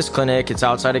I go to this clinic. It's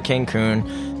outside of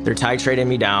Cancun. They're titrating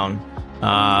me down.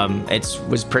 It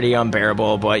was pretty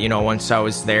unbearable, but once I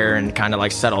was there and kind of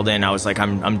like settled in, I was like,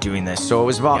 I'm doing this. So it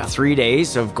was about 3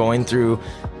 days of going through,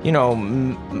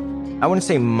 I wouldn't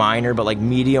say minor, but like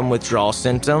medium withdrawal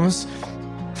symptoms.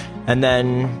 And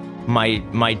then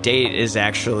my date is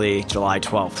actually July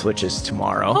 12th, which is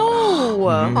tomorrow.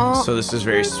 So this is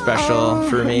very special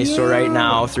for me. So right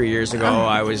now, 3 years ago,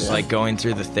 I was like going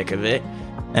through the thick of it,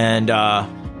 and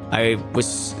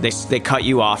they cut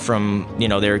you off from,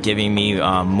 they were giving me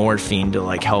morphine to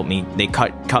like help me. They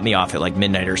cut me off at like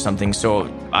midnight or something.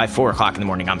 So at 4 o'clock in the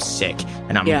morning, I'm sick,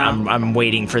 and I'm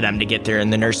waiting for them to get there,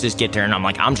 and the nurses get there, and I'm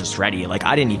like, I'm just ready. Like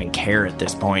I didn't even care at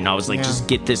this point. I was like, just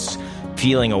get this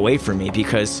feeling away from me,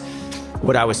 because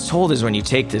what I was told is when you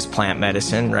take this plant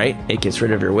medicine, right, it gets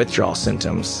rid of your withdrawal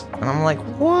symptoms. And I'm like,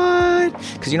 what?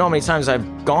 Because how many times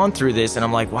I've gone through this, and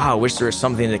I'm like, wow, I wish there was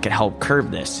something that could help curb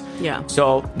this. Yeah.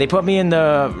 So they put me in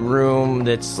the room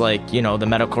that's like, the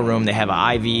medical room. They have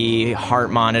an IV, heart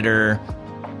monitor,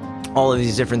 all of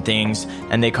these different things.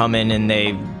 And they come in and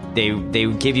they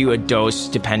give you a dose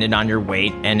dependent on your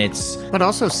weight. And it's... But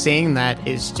also saying that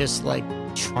is just like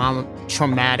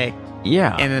traumatic.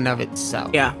 Yeah. In and of itself.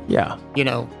 Yeah. Yeah.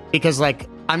 Because like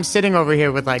I'm sitting over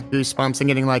here with like goosebumps and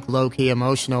getting like low key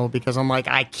emotional, because I'm like,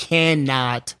 I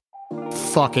cannot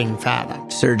fucking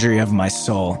fathom. Surgery of my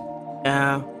soul.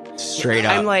 Yeah. Straight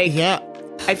up. I'm like,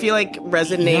 I feel like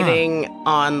resonating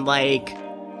on like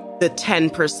the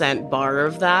 10% bar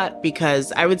of that,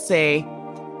 because I would say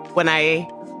when I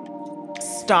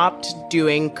stopped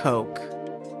doing coke,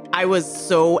 I was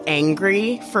so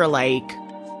angry for like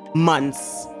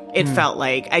months. It felt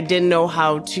like I didn't know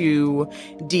how to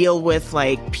deal with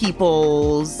like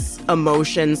people's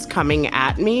emotions coming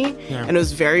at me. Yeah. And it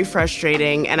was very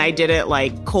frustrating. And I did it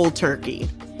like cold turkey.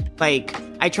 Like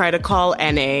I tried to call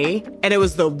NA, and it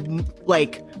was the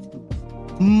like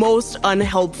most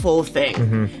unhelpful thing.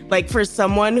 Mm-hmm. Like for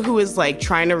someone who is like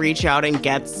trying to reach out and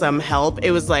get some help,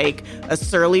 it was like a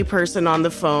surly person on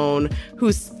the phone who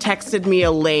texted me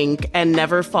a link and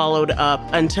never followed up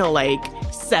until like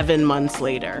 7 months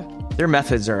later. Their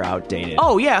methods are outdated.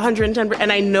 Oh yeah, 110%.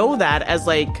 And I know that as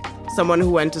like someone who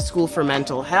went to school for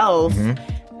mental health,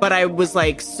 but I was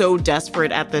like so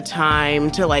desperate at the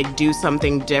time to like do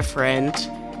something different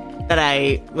that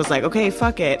I was like, okay,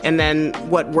 fuck it. And then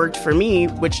what worked for me,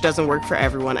 which doesn't work for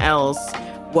everyone else,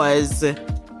 was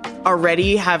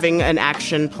already having an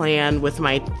action plan with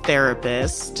my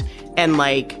therapist, and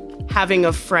like having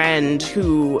a friend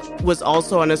who was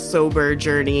also on a sober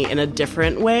journey in a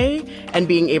different way, and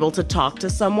being able to talk to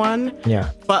someone.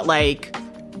 Yeah. But like,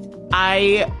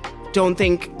 I don't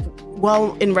think,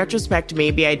 well, in retrospect,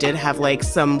 maybe I did have like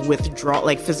some withdrawal,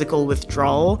 like physical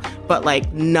withdrawal, but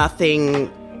like nothing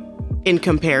in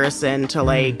comparison to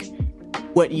like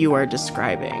what you are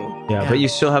describing. Yeah, but you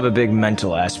still have a big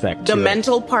mental aspect to The it.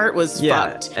 mental part was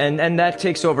fucked. and that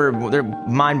takes over. Their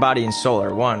mind, body, and soul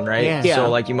are one, right? Yeah. So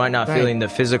like you might not feeling the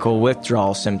physical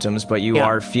withdrawal symptoms, but you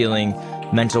are feeling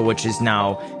mental, which is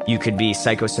now you could be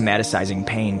psychosomaticizing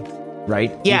pain,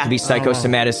 right? Yeah. You could be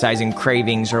psychosomaticizing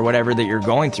cravings or whatever that you're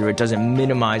going through. It doesn't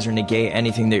minimize or negate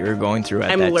anything that you're going through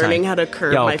at I'm that time. learning how to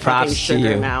curb my fucking props to sugar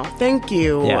you. now. Thank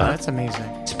you. Yeah. That's amazing.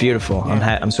 It's beautiful.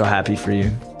 I'm so happy for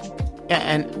you. Yeah,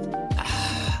 and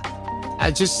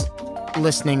I just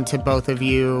listening to both of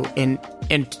you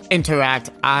interact,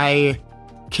 I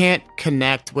can't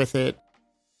connect with it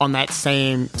on that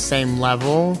same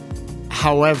level.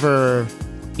 However,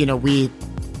 you know, we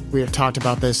have talked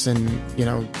about this in, you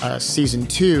know, season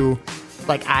 2.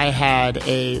 Like I had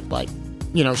a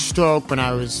stroke when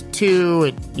I was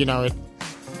 2.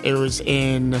 It was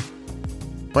in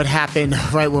what happened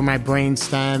right where my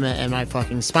brainstem and my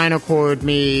fucking spinal cord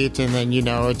meet, and then, you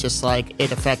know, it just like it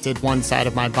affected one side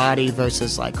of my body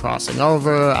versus like crossing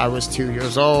over. I was 2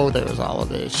 years old. There was all of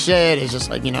this shit. It's just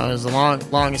like, you know, it was the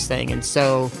longest thing. And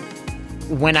so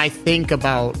when I think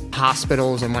about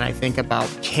hospitals and when I think about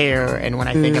care and when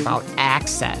I think about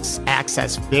access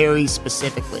very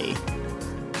specifically,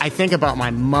 I think about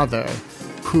my mother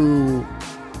who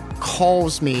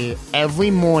calls me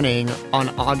every morning on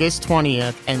August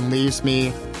 20th and leaves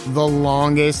me the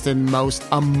longest and most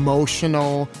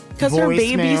emotional Because her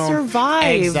baby voicemail.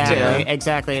 survived.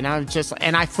 Exactly.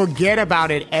 And I forget about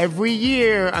it every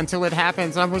year until it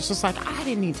happens. And I was just like, I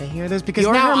didn't need to hear this because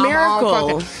You're now her I'm all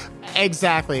miracle. fucking-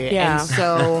 Exactly. Yeah. And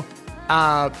so,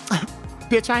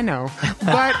 bitch, I know.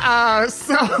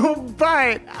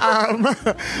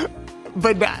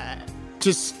 But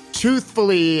just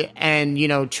truthfully and, you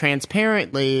know,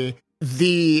 transparently,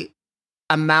 the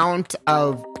amount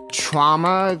of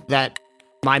trauma that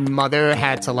my mother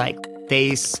had to like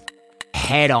face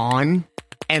head on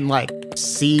and like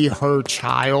see her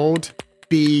child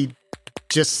be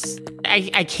just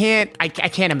I can't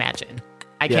imagine.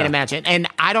 I can't imagine. And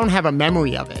I don't have a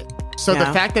memory of it. So the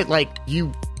fact that like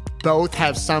you both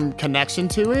have some connection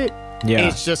to it,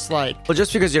 it's just like, Well,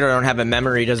 just because you don't have a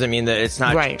memory doesn't mean that it's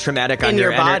not traumatic on In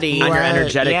your body. on your Right.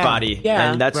 energetic Yeah. body.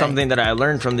 Yeah. And that's something that I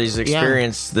learned from this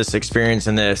experience that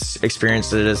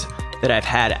I've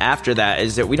had after that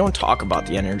is that we don't talk about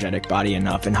the energetic body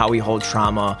enough and how we hold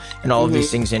trauma and all of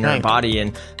these things in our body.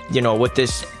 And, you know, what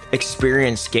this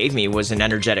experience gave me was an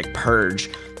energetic purge,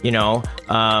 you know,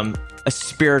 a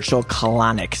spiritual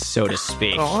colonic, so to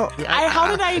speak. oh, How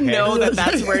did I know that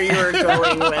that's where you were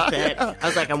going with it? I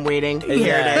was like, I'm waiting.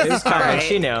 Here it is. It's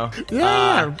cappuccino.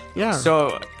 Yeah.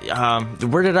 So,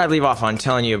 where did I leave off on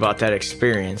telling you about that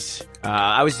experience?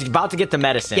 I was about to get the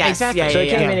medicine. Yes, Exactly. yeah, So yeah, he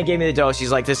came yeah. in and gave me the dose.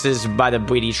 He's like, "This is by the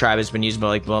Bwiti tribe. It's been used by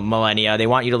like millennia. They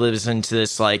want you to listen to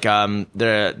this like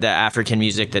the African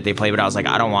music that they play." But I was like,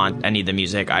 I don't want any of the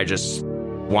music. I just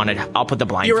wanted. I'll put the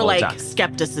blindfolds You were like on.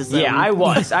 skepticism. Yeah, I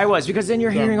was because then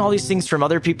you're hearing all these things from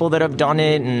other people that have done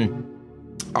it, and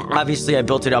obviously I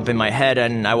built it up in my head,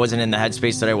 and I wasn't in the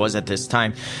headspace that I was at this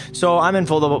time. So I'm in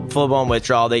full-blown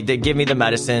withdrawal. They give me the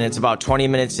medicine. It's about 20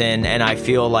 minutes in, and I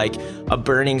feel like a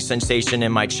burning sensation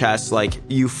in my chest, like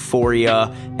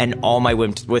euphoria, and all my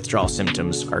withdrawal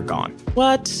symptoms are gone.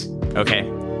 What? Okay.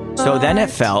 So then it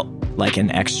felt like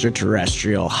an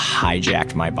extraterrestrial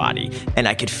hijacked my body, and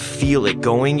I could feel it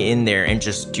going in there and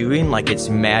just doing like its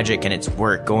magic and its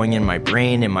work, going in my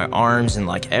brain and my arms and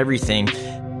like everything.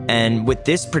 And with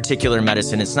this particular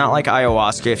medicine, it's not like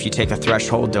ayahuasca if you take a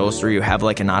threshold dose where you have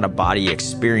like an out-of-body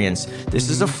experience. This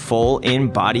is a full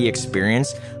in-body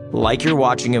experience, like you're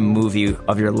watching a movie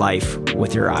of your life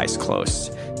with your eyes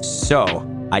closed. So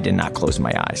I did not close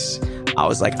my eyes. I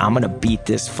was like, I'm going to beat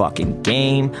this fucking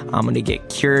game. I'm going to get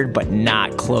cured, but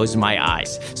not close my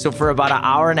eyes. So for about an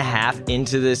hour and a half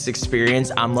into this experience,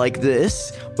 I'm like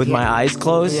this with my eyes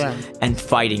closed and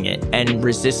fighting it. And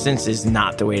resistance is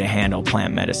not the way to handle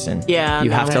plant medicine. Yeah, You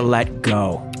no, have to right. let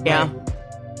go. Yeah.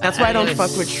 That's why I don't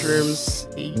fuck with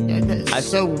shrooms.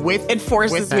 So with It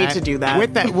forces with me that- to do that.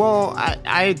 With that, well,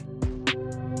 I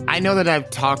know that I've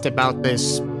talked about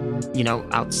this, you know,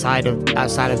 outside of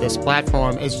this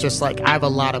platform. It's just like I have a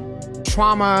lot of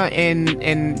trauma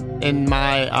in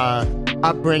my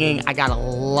upbringing. I got a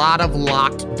lot of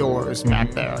locked doors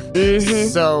back there.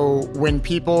 So when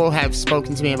people have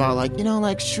spoken to me about like, you know,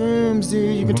 like shrooms,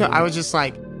 dude, you can tell. I was just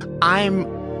like, I'm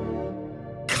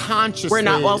consciously.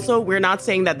 We're not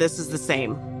saying that this is the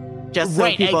same. Just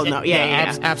so people know.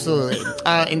 Yeah. Absolutely.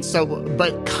 And so,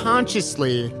 but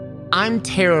consciously, I'm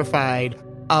terrified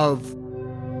of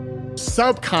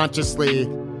subconsciously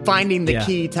finding the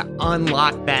key to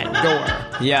unlock that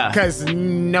door. Yeah. Because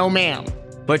no, ma'am.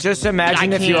 But just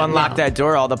imagine I if you can't, unlock no. that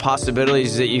door, all the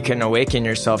possibilities that you can awaken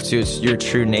yourself to your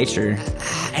true nature.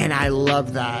 And I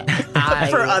love that.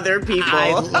 For other people.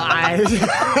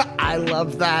 I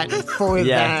love that for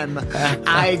Yeah. them.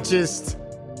 I just,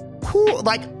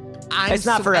 like, It's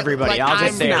not for everybody. I'll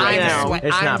just say it right now.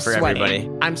 It's not for everybody.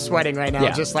 I'm sweating right now,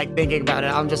 Yeah. just like thinking about it.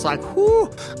 I'm just like, whoo.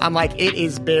 I'm like, it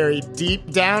is buried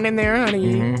deep down in there,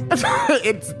 honey. Mm-hmm.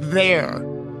 It's there.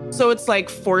 So it's like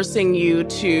forcing you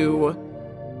to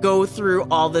go through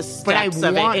all the steps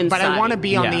of it inside. But I want to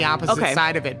be on Yeah. the opposite Okay.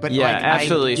 side of it. But Yeah, like,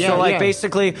 absolutely. yeah, So like yeah.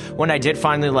 basically when I did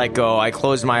finally let go, I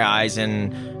closed my eyes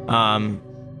and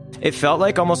it felt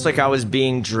like almost like I was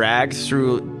being dragged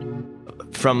through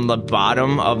from the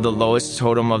bottom of the lowest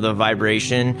totem of the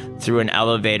vibration through an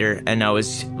elevator, and I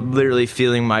was literally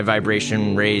feeling my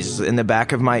vibration raise in the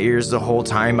back of my ears the whole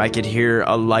time. I could hear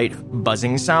a light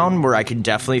buzzing sound where I could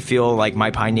definitely feel like my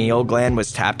pineal gland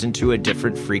was tapped into a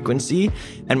different frequency,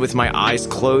 and with my eyes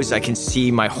closed I can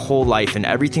see my whole life and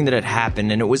everything that had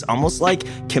happened, and it was almost like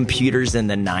computers in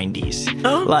the 90s.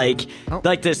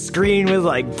 Like the screen was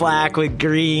like black with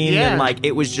green, Yeah. and like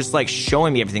it was just like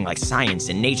showing me everything, like science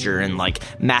and nature and like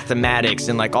mathematics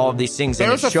and like all of these things. There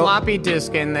And was it a showed- floppy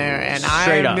disk in there, and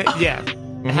Straight up. Yeah.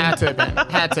 Had to have been.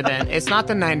 Had to have been. It's not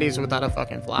the 90s without a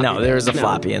fucking floppy. No, there was a disk.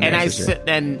 floppy in there. And for sure.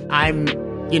 I'm,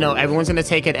 everyone's gonna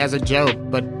take it as a joke,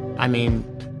 but I mean,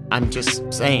 I'm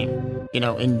just saying,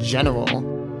 in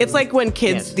general. It's like when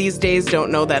kids Yes. these days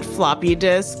don't know that floppy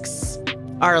disks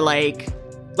are like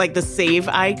the save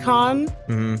icon.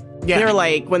 Yeah. They're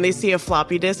like, when they see a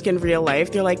floppy disk in real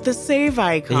life, they're like, the save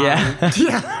icon. Yeah.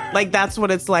 Yeah. Like, that's what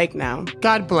it's like now.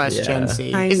 God bless Yeah. Gen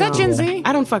Z. I Is that know. Gen Z?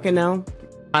 I don't fucking know.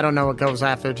 I don't know what goes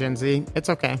after Gen Z. It's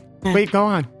okay. Wait, go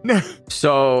on.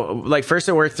 So, like, first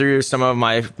I worked through some of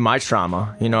my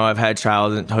trauma. I've had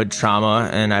childhood trauma,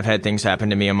 and I've had things happen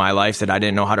to me in my life that I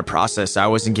didn't know how to process. I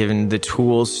wasn't given the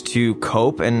tools to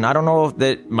cope, and I don't know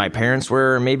that my parents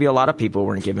were, or maybe a lot of people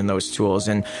weren't given those tools.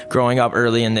 And growing up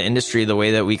early in the industry, the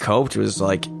way that we coped was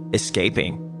like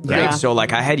escaping. Right. Yeah. So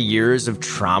like I had years of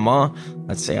trauma,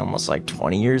 let's say almost like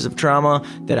 20 years of trauma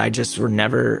that I just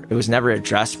it was never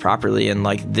addressed properly. And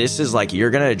like, this is like,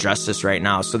 you're going to address this right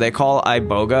now. So they call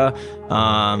Iboga,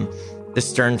 the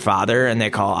stern father, and they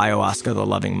call ayahuasca the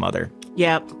loving mother.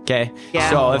 Yep. Okay. Yeah.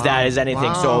 So if that is anything,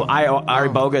 Wow. so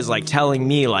Iboga is like telling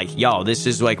me like, yo, this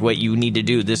is like what you need to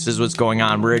do. This is what's going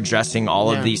on. We're addressing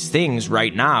all Yeah. of these things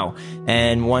right now.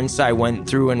 And once I went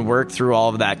through and worked through all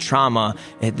of that trauma,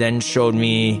 it then showed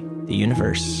me the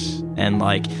universe and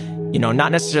like,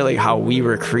 not necessarily how we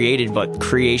were created, but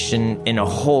creation in a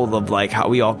whole of like how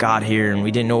we all got here and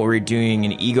we didn't know what we were doing,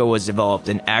 and ego was developed,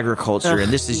 and agriculture,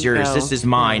 and this is yours, no. this is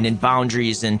mine, and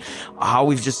boundaries, and how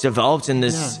we've just developed in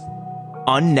this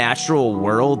unnatural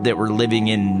world that we're living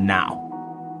in now.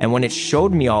 And when it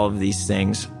showed me all of these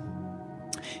things,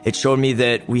 it showed me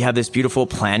that we have this beautiful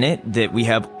planet, that we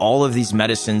have all of these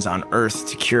medicines on Earth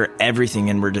to cure everything,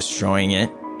 and we're destroying it.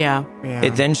 Yeah. Yeah.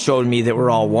 It then showed me that we're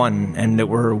all one, and that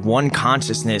we're one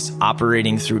consciousness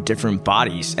operating through different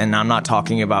bodies. And I'm not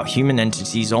talking about human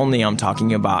entities only, I'm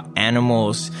talking about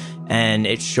animals. And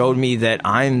it showed me that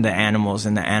I'm the animals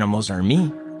and the animals are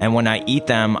me. And when I eat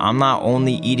them, I'm not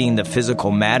only eating the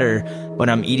physical matter, but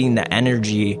I'm eating the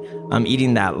energy. I'm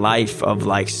eating that life of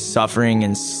like suffering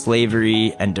and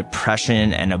slavery and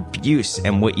depression and abuse.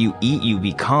 And what you eat, you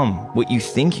become. What you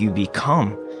think, you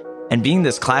become. And being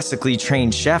this classically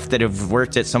trained chef that have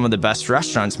worked at some of the best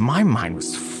restaurants, my mind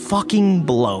was fucking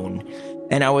blown.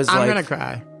 And I was I'm like, gonna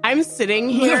cry. I'm sitting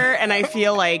here and I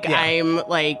feel like Yeah. I'm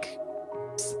like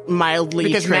mildly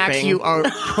Because tripping. Max, you are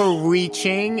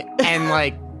preaching and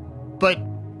like, but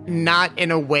not in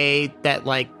a way that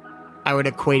like I would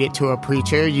equate it to a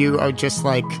preacher. You are just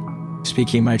like,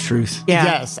 speaking my truth. yeah.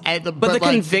 yes, But the like,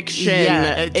 conviction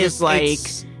it is just- like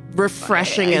it's-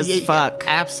 refreshing as fuck.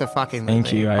 Abso-fucking-lutely.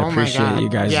 Thank you. I Oh my appreciate God. you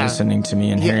guys Yeah. listening to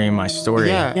me and Yeah. hearing my story.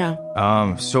 Yeah.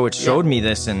 Yeah. So it showed me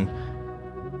this, and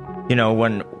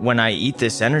when I eat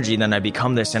this energy, then I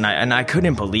become this, and I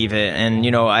couldn't believe it. And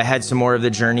I had some more of the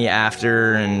journey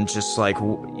after, and just like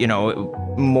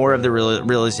more of the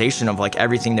realization of like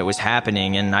everything that was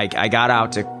happening. And I got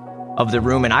out of the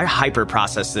room, and I hyper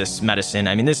processed this medicine.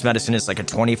 I mean, this medicine is like a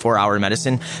 24-hour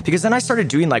medicine, because then I started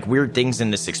doing like weird things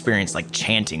in this experience, like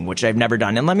chanting, which I've never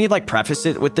done. And let me like preface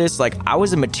it with this, like I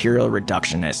was a material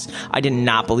reductionist. I did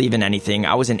not believe in anything.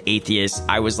 I was an atheist.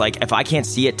 I was like, if I can't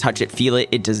see it, touch it, feel it,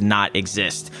 it does not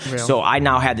exist. Real. So I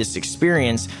now had this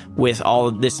experience with all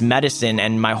of this medicine,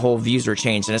 and my whole views were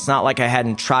changed. And it's not like I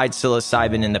hadn't tried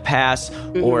psilocybin in the past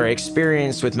or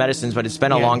experienced with medicines, but it's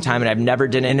been a Yeah. long time, and I've never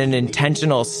done it in an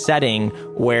intentional setting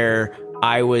where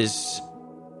I was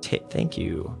Thank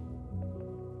you.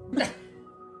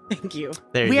 Thank you.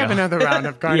 There you We go. have another round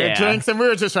of garnet Yeah. drinks, and we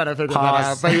were just trying to figure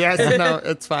Pause. that out. But yes, no,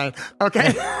 it's fine. Okay.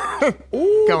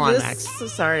 Ooh, Go on, this,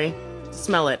 Max. Sorry.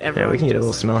 Smell it, everyone. Yeah, we can get a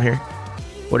little smell here.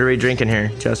 What are we drinking here,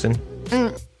 Justin?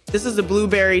 This is the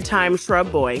blueberry thyme shrub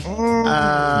boy.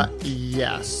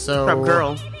 Yeah, so Shrub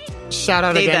girl. shout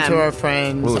out They, again them. to our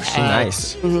friends Ooh, she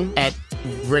nice. at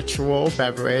Ritual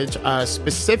Beverage.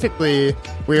 Specifically,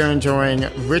 we are enjoying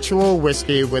Ritual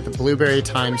whiskey with blueberry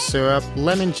thyme syrup,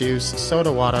 lemon juice,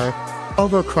 soda water,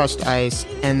 over crushed ice,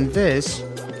 and this,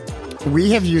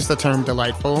 we have used the term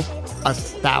delightful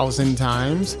 1,000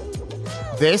 times.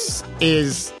 This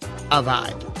is a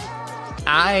vibe.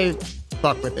 I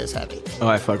fuck with this heavy. Oh,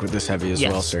 I fuck with this heavy as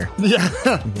Yes. well, sir.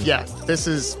 Yeah, yeah. This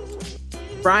is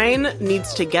Brian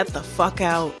needs to get the fuck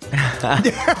out.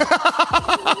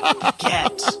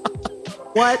 Get.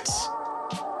 What?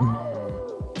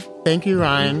 Thank you,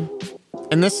 Ryan.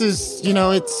 And this is,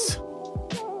 it's,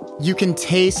 you can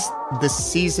taste the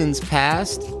seasons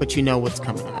past, but you know what's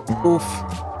coming up. Oof.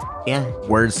 Yeah.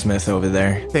 Wordsmith over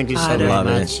there. Thank you so I very love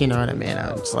it. much. You know what I mean?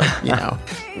 I was like,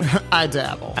 I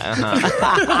dabble.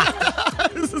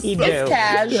 He did.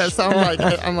 Cash. Yeah, so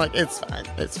I'm like, it's fine.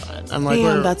 It's fine. I'm like,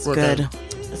 Damn, that's good.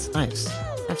 It's nice.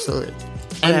 Absolutely.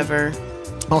 And Whatever.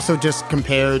 also just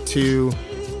compared to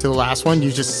the last one,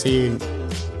 you just see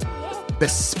the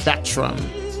spectrum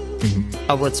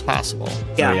of what's possible.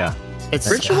 Yeah. Oh, yeah. It's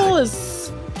Ritual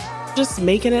is just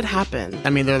making it happen.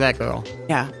 I mean, they're that girl.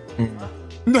 Yeah.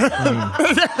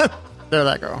 They're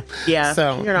that girl. Yeah.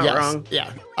 So you're not yes, wrong.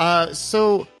 Yeah.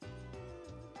 So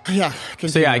yeah.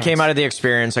 So yeah, I came out of the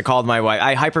experience. I called my wife.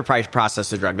 I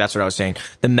processed the drug. That's what I was saying.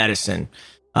 The medicine.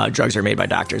 Drugs are made by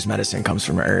doctors. Medicine comes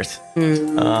from Earth.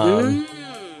 Dang!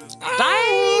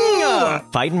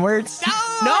 Fighting words?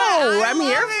 No, I'm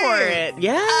here for it.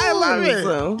 Yeah. I love it.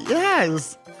 So-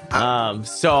 Yes.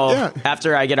 So Yeah.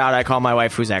 after I get out, I call my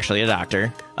wife, who's actually a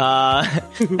doctor.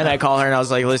 And I call her and I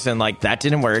was like, listen, like that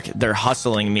didn't work. They're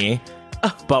hustling me,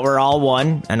 but we're all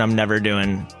one and I'm never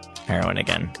doing heroin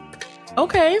again.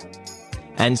 Okay.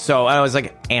 And so I was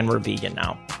like, and we're vegan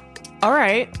now. All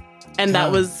right. And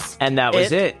that was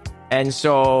it. And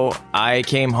so I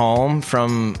came home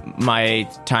from my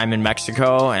time in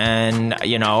Mexico and,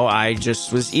 I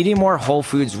just was eating more whole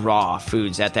foods, raw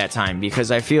foods at that time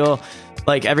because I feel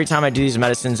like every time I do these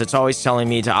medicines, it's always telling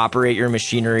me to operate your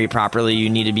machinery properly. You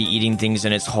need to be eating things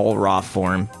in its whole raw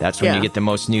form. That's when you get the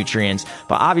most nutrients.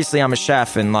 But obviously I'm a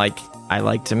chef and I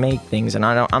like to make things and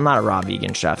I'm not a raw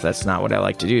vegan chef. That's not what I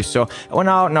like to do. So I went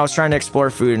out and I was trying to explore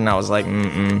food and I was like,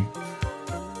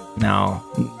 no,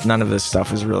 none of this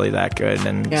stuff is really that good.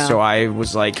 And so I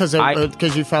was like, Because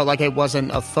you felt like it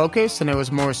wasn't a focus and it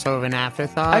was more so of an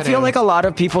afterthought. I feel like a lot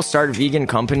of people start vegan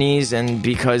companies and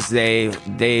because they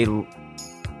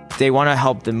want to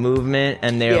help the movement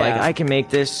and they're like, I can make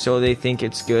this, so they think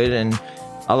it's good. And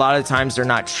a lot of times they're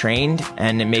not trained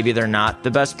and maybe they're not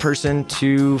the best person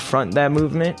to front that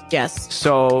movement. yes.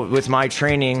 So with my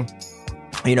training,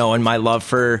 and my love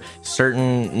for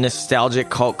certain nostalgic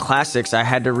cult classics, I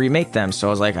had to remake them. So I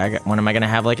was like, when am I going to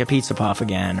have like a pizza puff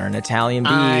again or an Italian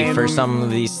beef or some of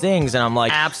these things? And I'm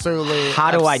like, absolutely. how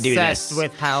do I do obsessed this?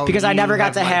 with how because I you never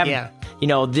got to like- have,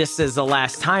 this is the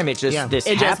last time. It just, this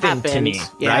It just happened to me.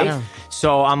 happened. Yeah. Right. Yeah.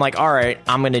 So I'm like, all right,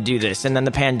 I'm going to do this. And then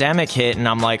the pandemic hit and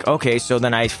I'm like, okay, so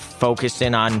then I focused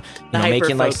in on,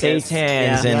 making like hyper-focus.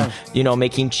 seitans Yeah. and,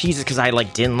 making cheeses because I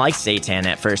didn't like seitan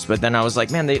at first. But then I was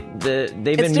like, man, they've been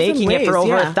different making it for ways,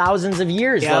 over yeah. thousands of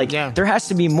years. Yeah. There has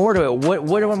to be more to it.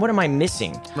 What am I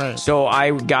missing? Right. So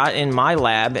I got in my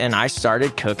lab and I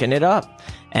started cooking it up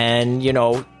and,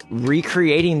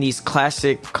 recreating these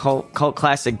classic cult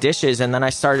classic dishes. And then I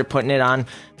started putting it on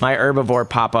my Herbivore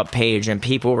pop-up page and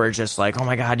people were just like, oh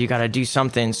my God, you got to do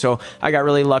something. So I got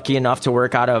really lucky enough to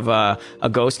work out of a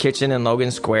ghost kitchen in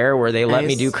Logan Square where they let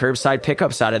me do curbside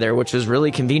pickups out of there, which was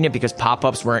really convenient because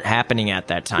pop-ups weren't happening at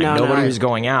that time. Nobody was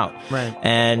going out. Right.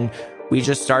 And we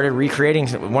just started recreating.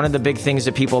 One of the big things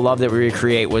that people love that we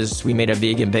recreate was we made a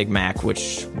vegan Big Mac,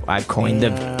 which I've coined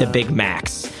the Big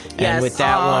Macs. Yes. And with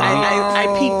that one,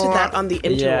 I peeked that on the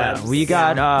interwebs. we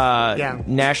got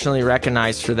nationally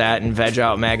recognized for that in Veg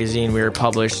Out magazine. We were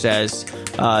published as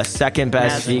second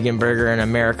best vegan burger in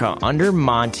America under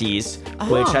Monty's,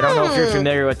 which I don't know if you're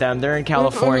familiar with them. They're in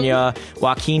California.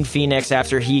 Joaquin Phoenix,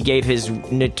 after he gave his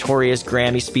notorious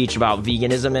Grammy speech about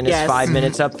veganism in his 5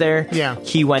 minutes up there,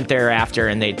 he went there after,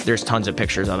 and there's tons of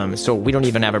pictures of them. So we don't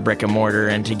even have a brick and mortar,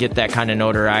 and to get that kind of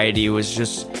notoriety was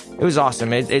just... It was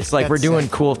awesome. It's like we're doing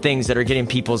cool things that are getting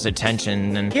people's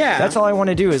attention. And that's all I want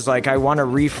to do is I want to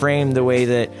reframe the way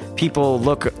that people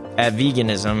look at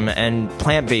veganism and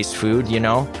plant-based food, you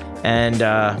know, and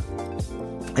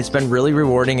it's been really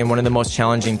rewarding and one of the most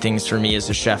challenging things for me as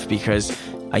a chef because,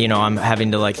 you know, I'm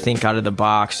having to like think out of the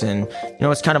box and, you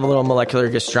know, it's kind of a little molecular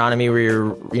gastronomy where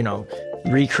you're, you know,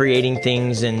 recreating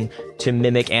things and to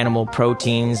mimic animal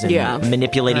proteins and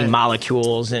manipulating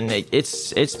molecules. And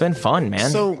it's been fun,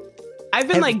 man. So I've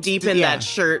been like deep in that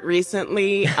shirt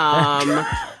recently.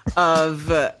 Of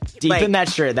deep in that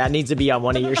shirt that needs to be on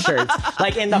one of your shirts,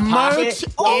 like in the pocket,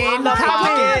 in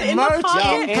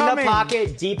the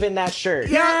pocket, deep in that shirt.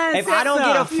 Yes, if I don't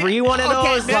get a free one of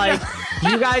those, like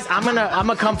you guys, I'm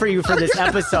gonna come for you for this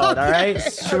episode. All right,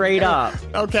 straight up.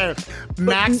 Okay,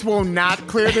 Max will not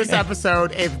clear this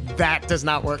episode if that does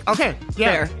not work. Okay,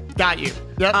 yeah, fair. Got you.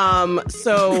 Yep.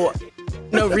 So.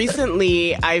 No,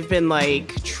 recently I've been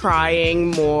like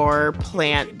trying more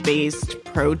plant-based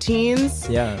proteins.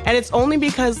 Yeah. And it's only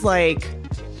because like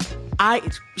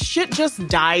shit just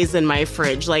dies in my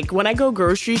fridge. Like when I go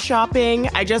grocery shopping,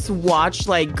 I just watch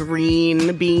like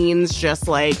green beans just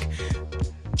like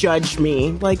judge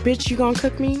me. Like, bitch, you gonna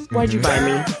cook me? Why'd you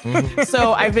buy me?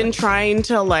 So I've been trying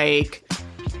to like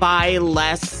buy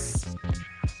less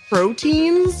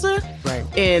proteins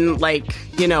in like,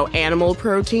 you know, animal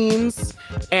proteins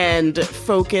and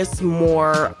focus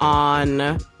more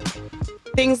on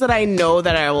things that I know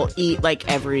that I will eat like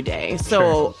every day.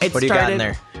 So what do you got in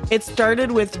there? It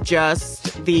started with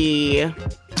just the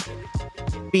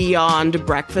Beyond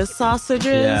breakfast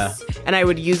sausages, and I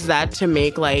would use that to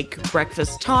make like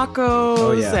breakfast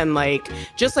tacos and like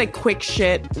just like quick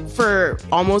shit for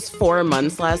almost 4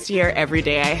 months last year. Every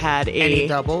day I had Any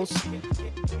doubles?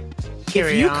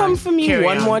 If you come for me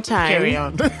one more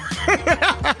time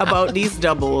about these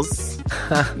doubles,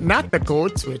 not the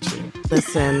code switching.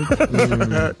 Listen,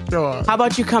 Go on. how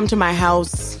about you come to my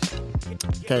house?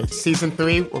 Okay, season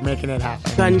 3, we're making it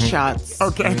happen. Gunshots.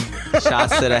 Okay.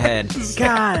 Shots to the head.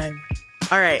 God.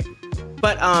 All right.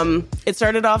 But it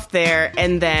started off there,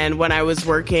 and then when I was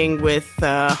working with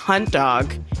Hunt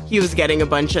Dog, he was getting a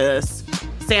bunch of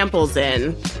samples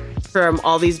in from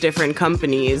all these different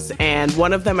companies, and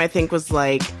one of them I think was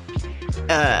like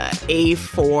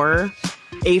A5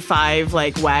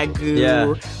 like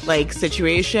Wagyu like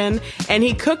situation, and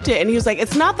he cooked it and he was like,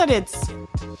 it's not that it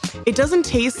doesn't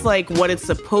taste like what it's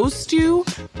supposed to,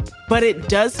 but it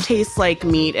does taste like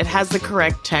meat. It has the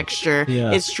correct texture.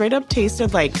 It straight up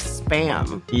tasted like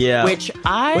Spam. Which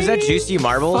I was that Juicy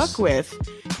Marbles? Fuck with.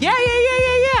 Yeah.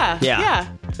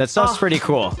 That sounds pretty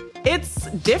cool. It's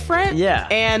different. Yeah.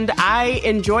 And I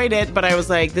enjoyed it, but I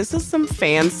was like, this is some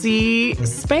fancy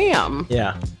Spam.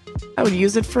 Yeah. I would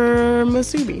use it for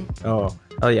musubi. Oh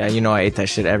yeah, you know I ate that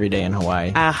shit every day in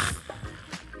Hawaii.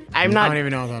 I'm not I don't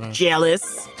even know what that is.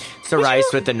 jealous. It's the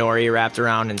rice with the nori wrapped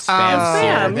around and Spam.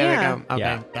 Spam, there yeah. we go. Okay,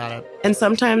 Yeah. got it. And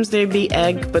sometimes they be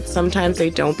egg, but sometimes they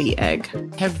don't be egg.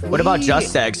 What about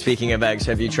Just Egg? Speaking of eggs,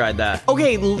 have you tried that?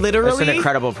 Okay, literally. It's an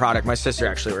incredible product. My sister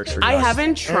actually works for Just. I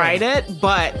haven't tried it,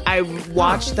 but I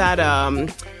watched that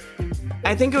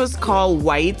I think it was called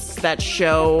Whites, that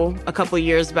show a couple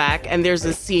years back, and there's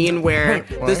a scene where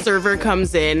the server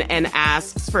comes in and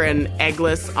asks for an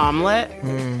eggless omelet.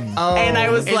 Oh, And I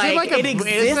was is like, it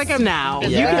exists now.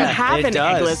 You can have it an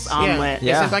does. eggless omelet.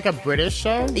 Yeah. Is it like a British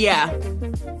show? Yeah.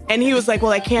 And he was like,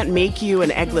 well, I can't make you an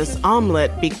eggless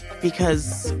omelet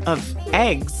because of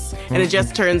eggs. And it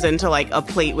just turns into like a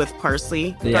plate with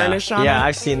parsley garnish on it. Yeah,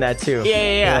 I've seen that too.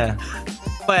 Yeah.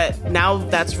 But now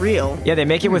that's real. Yeah, they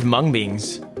make it with mung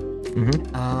beans.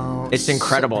 Oh, It's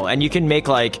incredible. And you can make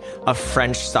like a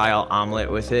French style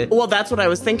omelet with it. Well, that's what I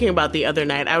was thinking about the other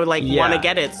night. I would like want to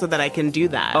get it so that I can do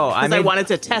that. Oh, I wanted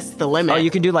to test the limit. Oh,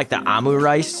 you can do like the amu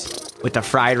rice with the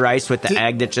fried rice with the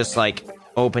egg that just like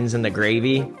opens in the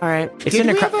gravy. All right. It's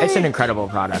it's an incredible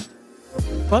product.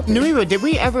 Nuiwa, did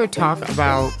we ever talk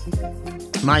about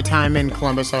my time in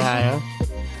Columbus, Ohio?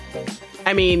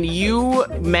 I mean, you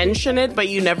mention it, but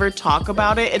you never talk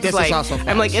about it. It's This like, is also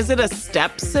I'm like, fast. is it a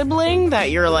step sibling that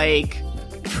you're like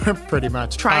Pretty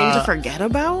much. trying to forget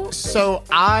about? So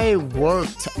I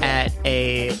worked at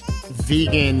a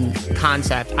vegan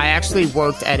concept. I actually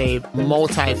worked at a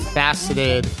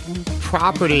multifaceted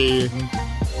property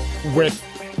with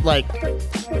like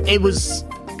it was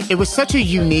such a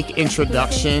unique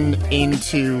introduction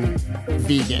into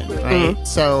vegan, right?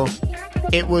 So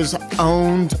it was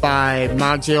owned by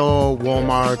Magil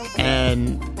Womark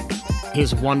and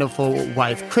his wonderful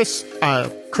wife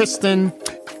Kristen.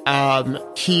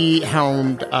 He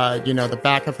helmed, the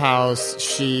back of house.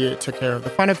 She took care of the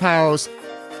front of house.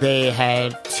 They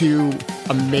had 2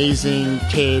 amazing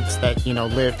kids that,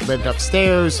 lived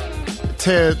upstairs.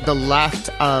 To the left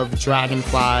of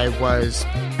Dragonfly was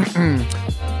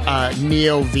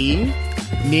Neo V.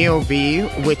 Neo V,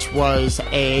 which was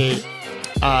a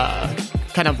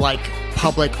kind of like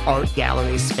public art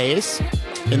gallery space.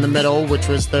 In the middle, which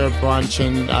was their brunch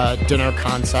and dinner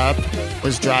concept,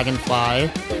 was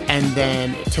Dragonfly. And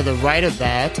then to the right of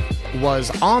that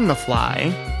was On the Fly,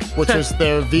 which was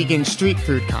their vegan street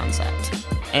food concept.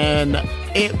 And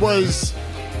it was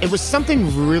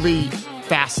something really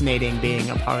fascinating being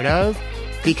a part of,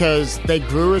 because they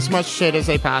grew as much shit as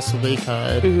they possibly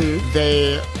could. Mm-hmm.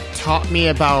 They taught me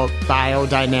about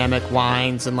biodynamic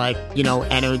wines and like, you know,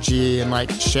 energy and like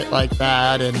shit like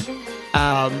that. And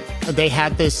they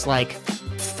had this like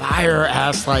fire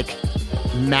ass like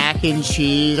mac and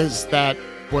cheese that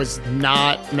was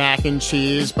not mac and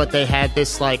cheese, but they had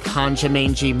this like hanja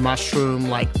manji mushroom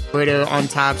like fritter on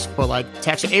top for like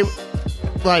texture. It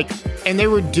like, and they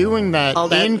were doing that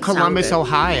in Columbus,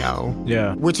 Ohio,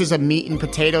 which is a meat and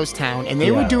potatoes town, and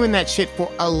they were doing that shit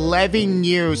for 11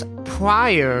 years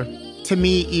prior to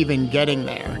me even getting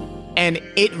there, and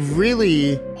it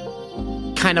really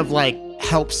kind of like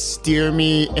helped steer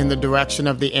me in the direction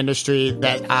of the industry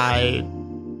that I've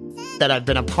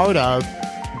been a part of,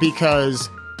 because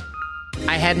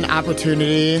I had an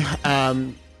opportunity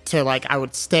to like, I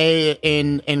would stay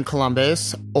in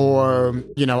Columbus, or,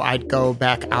 you know, I'd go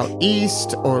back out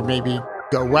east or maybe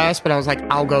go west, but I was like,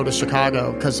 I'll go to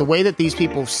Chicago, because the way that these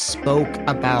people spoke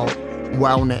about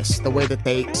wellness, the way that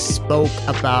they spoke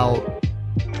about,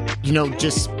 you know,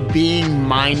 just being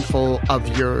mindful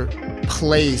of your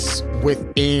place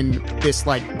within this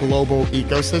like global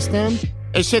ecosystem,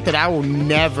 it's shit that I will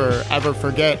never ever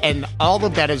forget. And all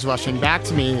of that is rushing back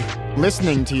to me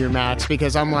listening to you, Max,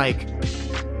 because I'm like,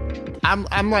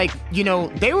 you know,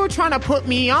 they were trying to put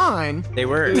me on. They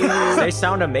were. They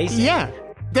sound amazing. Yeah,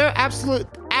 they're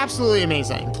absolutely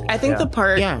amazing. I think the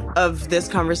part of this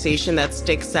conversation that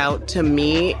sticks out to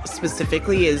me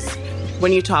specifically is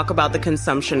when you talk about the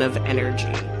consumption of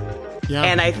energy. Yeah.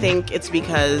 And I think it's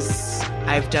because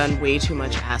I've done way too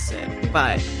much acid.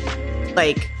 But,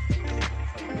 like,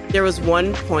 there was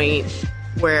one point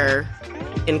where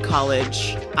in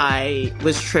college I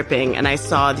was tripping and I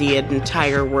saw the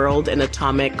entire world in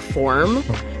atomic form.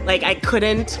 Like, I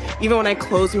couldn't, even when I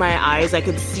closed my eyes, I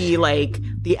could see, like,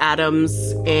 the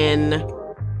atoms in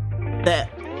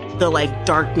the like,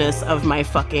 darkness of my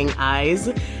fucking eyes.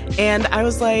 And I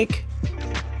was like,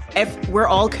 if we're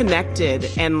all connected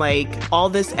and like all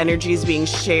this energy is being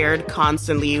shared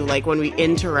constantly, like when we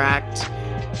interact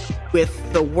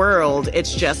with the world,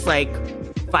 it's just like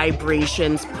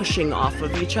vibrations pushing off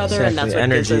of each other. Exactly. And that's what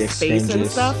energy gives us space and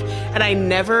stuff. And I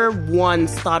never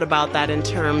once thought about that in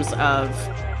terms of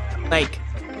like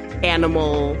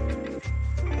animal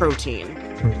protein.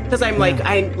 Because I'm like,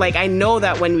 I know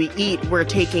that when we eat, we're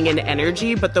taking in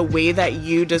energy, but the way that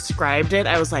you described it,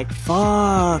 I was like,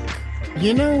 fuck.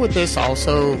 You know what this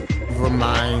also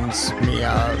reminds me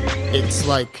of? It's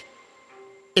like,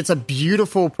 it's a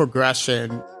beautiful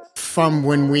progression from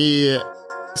when we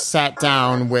sat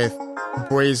down with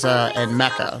Breza and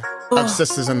Mecca of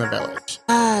Sisters in the Village.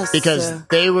 Yes. Because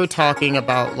they were talking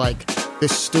about like the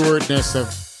stewardness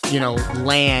of, you know,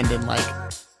 land and like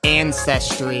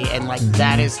ancestry, and like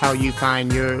that is how you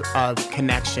find your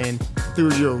connection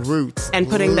through your roots. And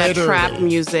putting that trap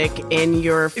music in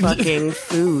your fucking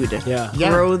food. Yeah.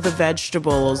 Grow the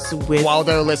vegetables with while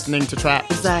they're listening to trap.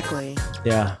 Exactly.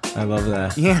 Yeah, I love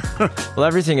that. Yeah. Well,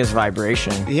 everything is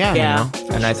vibration. Yeah. You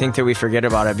know? And I think that we forget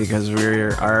about it because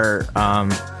our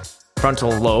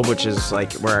frontal lobe, which is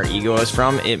like where our ego is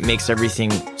from, it makes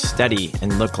everything steady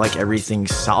and look like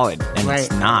everything's solid, and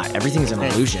it's not. Everything's an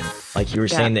illusion. Like you were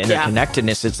saying, the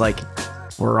interconnectedness, it's like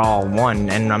we're all one.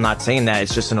 And I'm not saying that,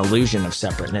 it's just an illusion of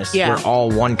separateness. Yeah. We're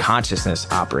all one consciousness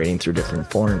operating through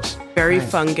different forms. Very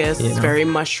fungus, you know? Very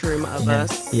mushroom of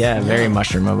us. Yeah, very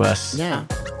mushroom of us. Yeah.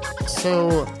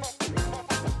 So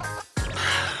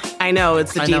I know,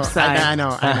 it's the deep side.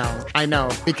 I know.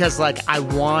 Because like I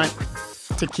want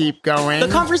to keep going. The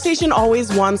conversation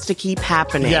always wants to keep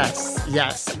happening.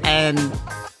 Yes. And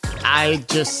I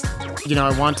just, you know,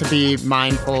 I want to be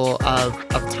mindful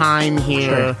of time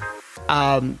here.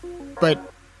 Sure.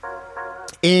 But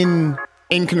in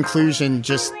conclusion,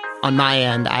 just on my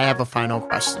end, I have a final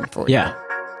question for you. Yeah.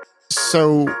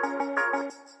 So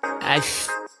I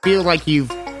feel like you've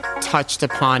touched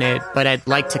upon it, but I'd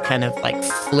like to kind of like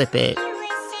flip it.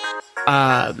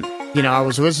 You know, I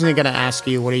was originally going to ask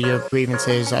you what are your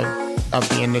grievances of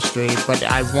the industry, but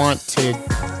I want to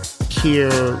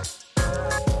hear,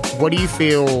 what do you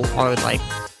feel are like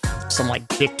some like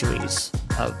victories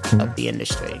of the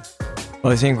industry?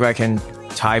 Well, I think I can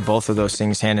tie both of those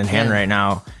things hand in hand right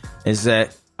now, is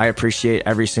that I appreciate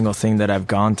every single thing that I've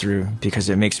gone through because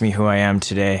it makes me who I am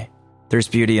today. There's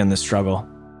beauty in the struggle.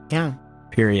 Yeah.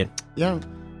 Period. Yeah.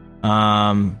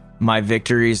 My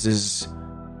victories is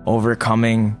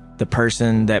overcoming the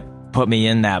person that put me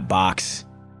in that box,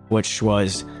 which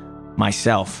was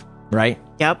myself, right?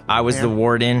 Yep. I was the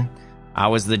warden. I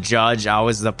was the judge. I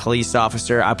was the police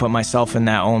officer. I put myself in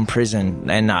that own prison.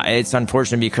 And it's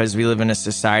unfortunate because we live in a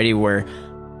society where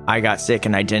I got sick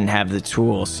and I didn't have the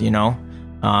tools, you know?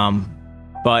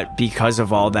 But because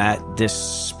of all that, this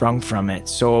sprung from it.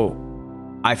 So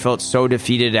I felt so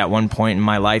defeated at one point in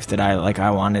my life that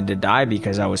I wanted to die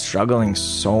because I was struggling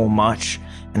so much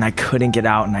and I couldn't get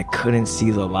out and I couldn't see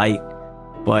the light.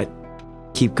 But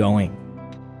keep going.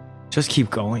 Just keep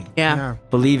going. Yeah.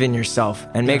 Believe in yourself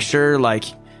and make sure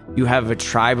you have a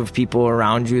tribe of people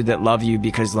around you that love you,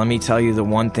 because let me tell you, the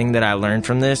one thing that I learned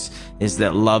from this is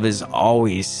that love is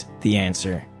always the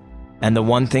answer. And the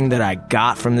one thing that I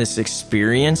got from this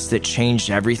experience that changed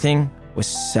everything was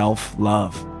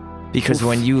self-love. Because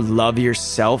when you love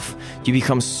yourself, you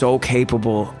become so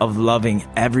capable of loving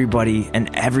everybody and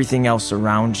everything else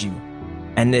around you.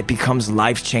 And it becomes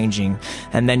life-changing.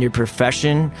 And then your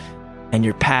profession and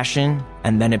your passion,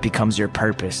 and then it becomes your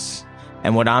purpose.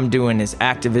 And what I'm doing is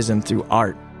activism through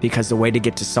art, because the way to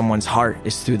get to someone's heart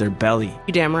is through their belly.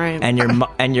 You damn right.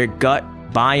 And your gut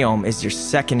biome is your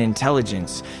second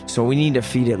intelligence. So we need to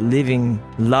feed it living,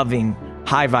 loving,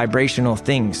 high vibrational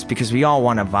things, because we all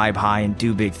want to vibe high and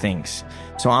do big things.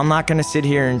 So I'm not going to sit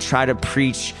here and try to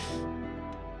preach.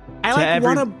 I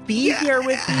want to be here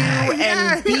with you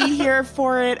and be here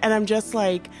for it. And I'm just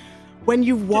like, when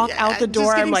you walk out the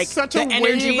door, I'm like, the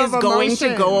energy is going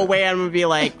to go away. I'm going to be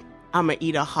like, I'm going to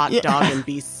eat a hot dog and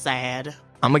be sad.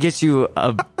 I'm going to get you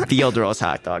a field roast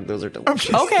hot dog. Those are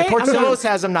delicious. Okay. Portillo's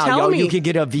has them now. Tell me. You can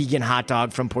get a vegan hot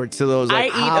dog from Portillo's. I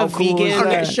eat a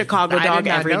vegan Chicago dog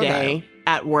every day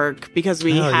at work because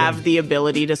we have the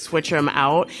ability to switch them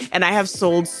out. And I have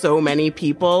sold so many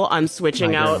people on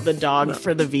switching out the dog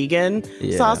for the vegan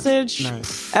sausage.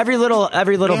 Nice. Every little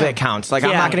bit counts. I'm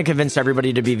not going to convince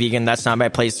everybody to be vegan. That's not my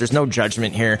place. There's no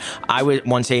judgment here. I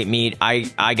once ate meat.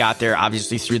 I got there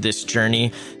obviously through this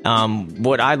journey.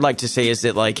 What I'd like to say is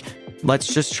that let's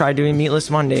just try doing meatless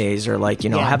Mondays, or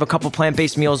have a couple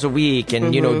plant-based meals a week,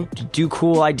 and do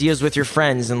cool ideas with your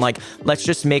friends, and let's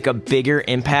just make a bigger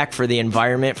impact for the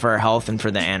environment, for our health, and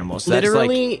for the animals.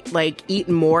 Literally, eat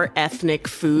more ethnic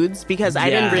foods, because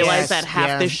I didn't realize that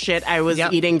half the shit I was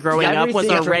eating growing up was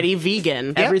already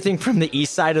vegan. Everything from the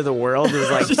east side of the world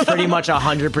is pretty much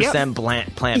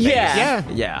 100%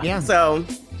 plant-based. Yeah. So,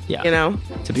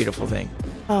 it's a beautiful thing.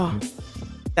 Oh.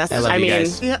 I love you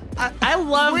guys. I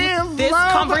love this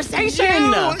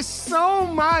conversation so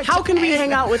much. How can we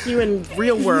hang out with you in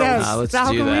real world? Yes. Let's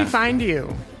how do can that. we find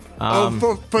you?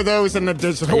 For those in the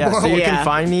digital world. So you can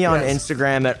find me on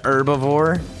Instagram at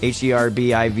Herbivore,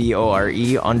 HERBIVORE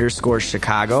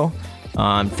 _Chicago.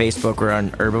 On Facebook, we're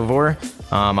on Herbivore.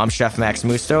 I'm Chef Max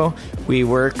Musto. We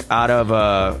work out of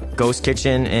a ghost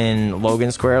kitchen in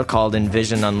Logan Square called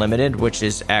Envision Unlimited, which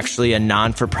is actually a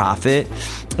non-for-profit.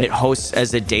 It hosts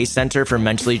as a day center for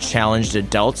mentally challenged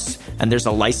adults, and there's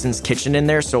a licensed kitchen in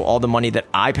there, so all the money that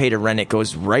I pay to rent it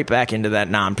goes right back into that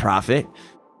nonprofit.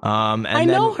 I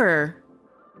know her.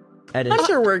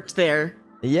 Hunter worked there.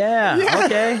 Yeah.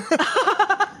 Okay.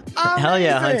 Hell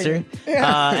yeah, Hunter.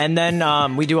 Yeah. And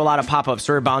then we do a lot of pop-ups.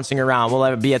 So we're bouncing around.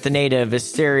 We'll be at the Native,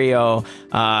 Visterio,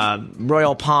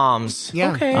 Royal Palms.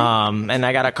 Yeah. Okay. And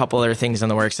I got a couple other things in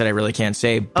the works that I really can't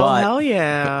say. But hell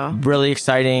yeah. Really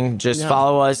exciting. Just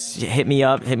follow us. Hit me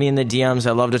up. Hit me in the DMs.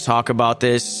 I love to talk about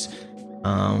this.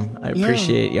 I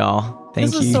appreciate y'all. Thank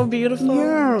you. This is so beautiful.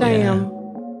 Yeah. Damn.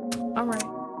 All right.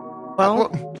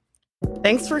 Well,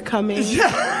 thanks for coming.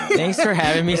 Thanks for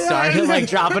having me. Sorry to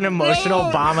drop an emotional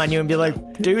bomb on you and be like,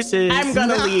 deuces. I'm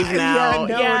gonna leave now.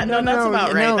 Yeah, that's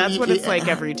about right. That's what it's like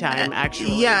every time,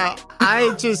 actually. Yeah,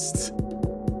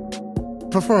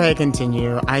 before I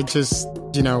continue, I just,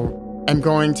 am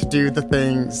going to do the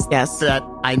things that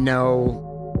I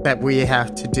know that we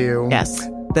have to do. Yes.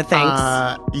 The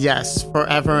thanks. Yes,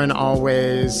 forever and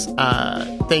always.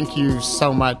 Thank you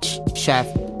so much,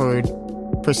 Chef,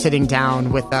 for sitting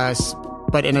down with us.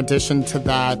 But in addition to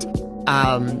that,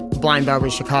 Blind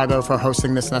Beverage Chicago for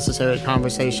hosting this necessary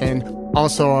conversation.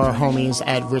 Also our homies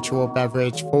at Ritual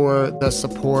Beverage for the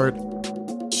support.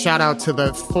 Shout out to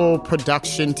the full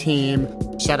production team.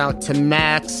 Shout out to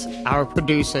Max, our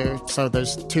producer. So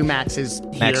there's two Maxes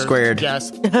here. Max squared.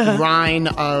 Yes. Ryan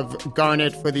of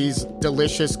Garnet for these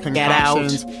delicious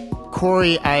concoctions. Get out.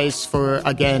 Corey Ice for,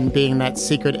 again, being that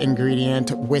secret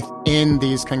ingredient within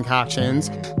these concoctions.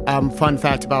 Fun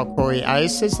fact about Corey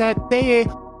Ice is that they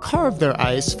carve their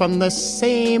ice from the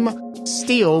same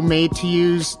steel made to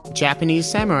use Japanese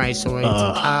samurai swords.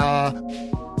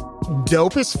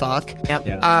 Dope as fuck. Yep.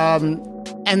 Yeah.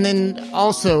 And then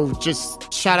also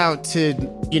just shout out to,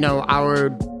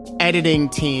 our editing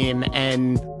team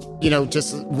and,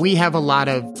 we have a lot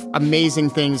of amazing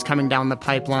things coming down the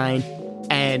pipeline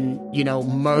and,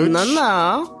 merch.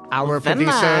 No. Our Very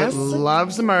producer nice.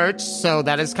 loves the merch, so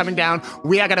that is coming down.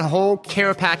 We got a whole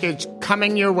care package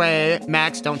coming your way.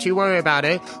 Max, don't you worry about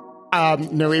it.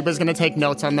 Nariba's going to take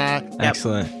notes on that.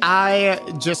 Excellent. I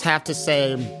just have to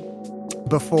say,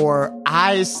 before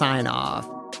I sign off,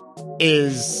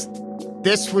 is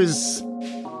this was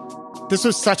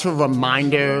such a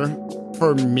reminder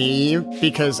for me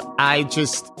because I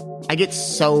get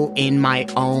so in my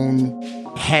own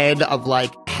head of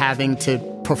like having to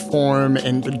perform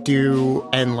and do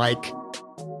and like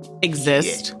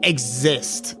Exist.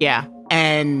 Yeah. Yeah.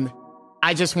 And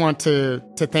I just want to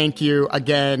thank you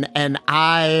again. And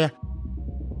I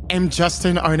am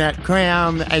Justin Arnett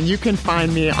Graham, and you can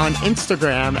find me on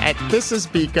Instagram at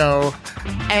thisisbiko.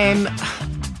 And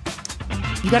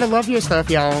you gotta love yourself,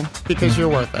 y'all, because you're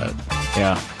worth it.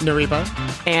 Yeah. Nariba?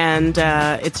 And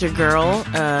it's your girl,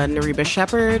 Nariba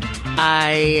Shepherd.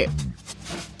 I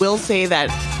will say that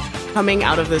coming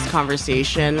out of this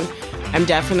conversation, I'm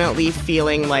definitely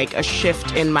feeling like a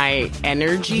shift in my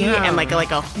energy Yeah. and like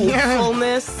a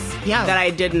hopefulness Yeah. that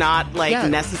I did not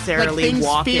necessarily things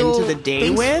walk into the day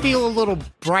things with. feel a little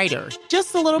brighter.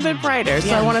 Just a little bit brighter. So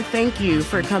Yeah. I want to thank you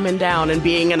for coming down and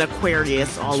being an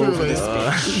Aquarius all over Truly. this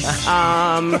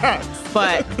bitch.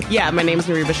 But yeah, my name's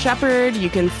Nariba Shepherd. You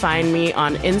can find me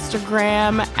on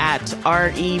Instagram at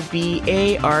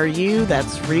REBARU.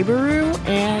 That's Rebaru.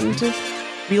 And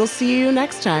we'll see you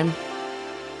next time.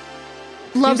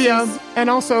 Love ya. Deuces. And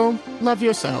also, love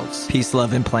yourselves. Peace,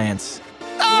 love, and plants.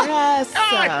 Yes.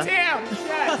 Damn!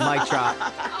 Mic drop.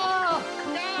 Oh,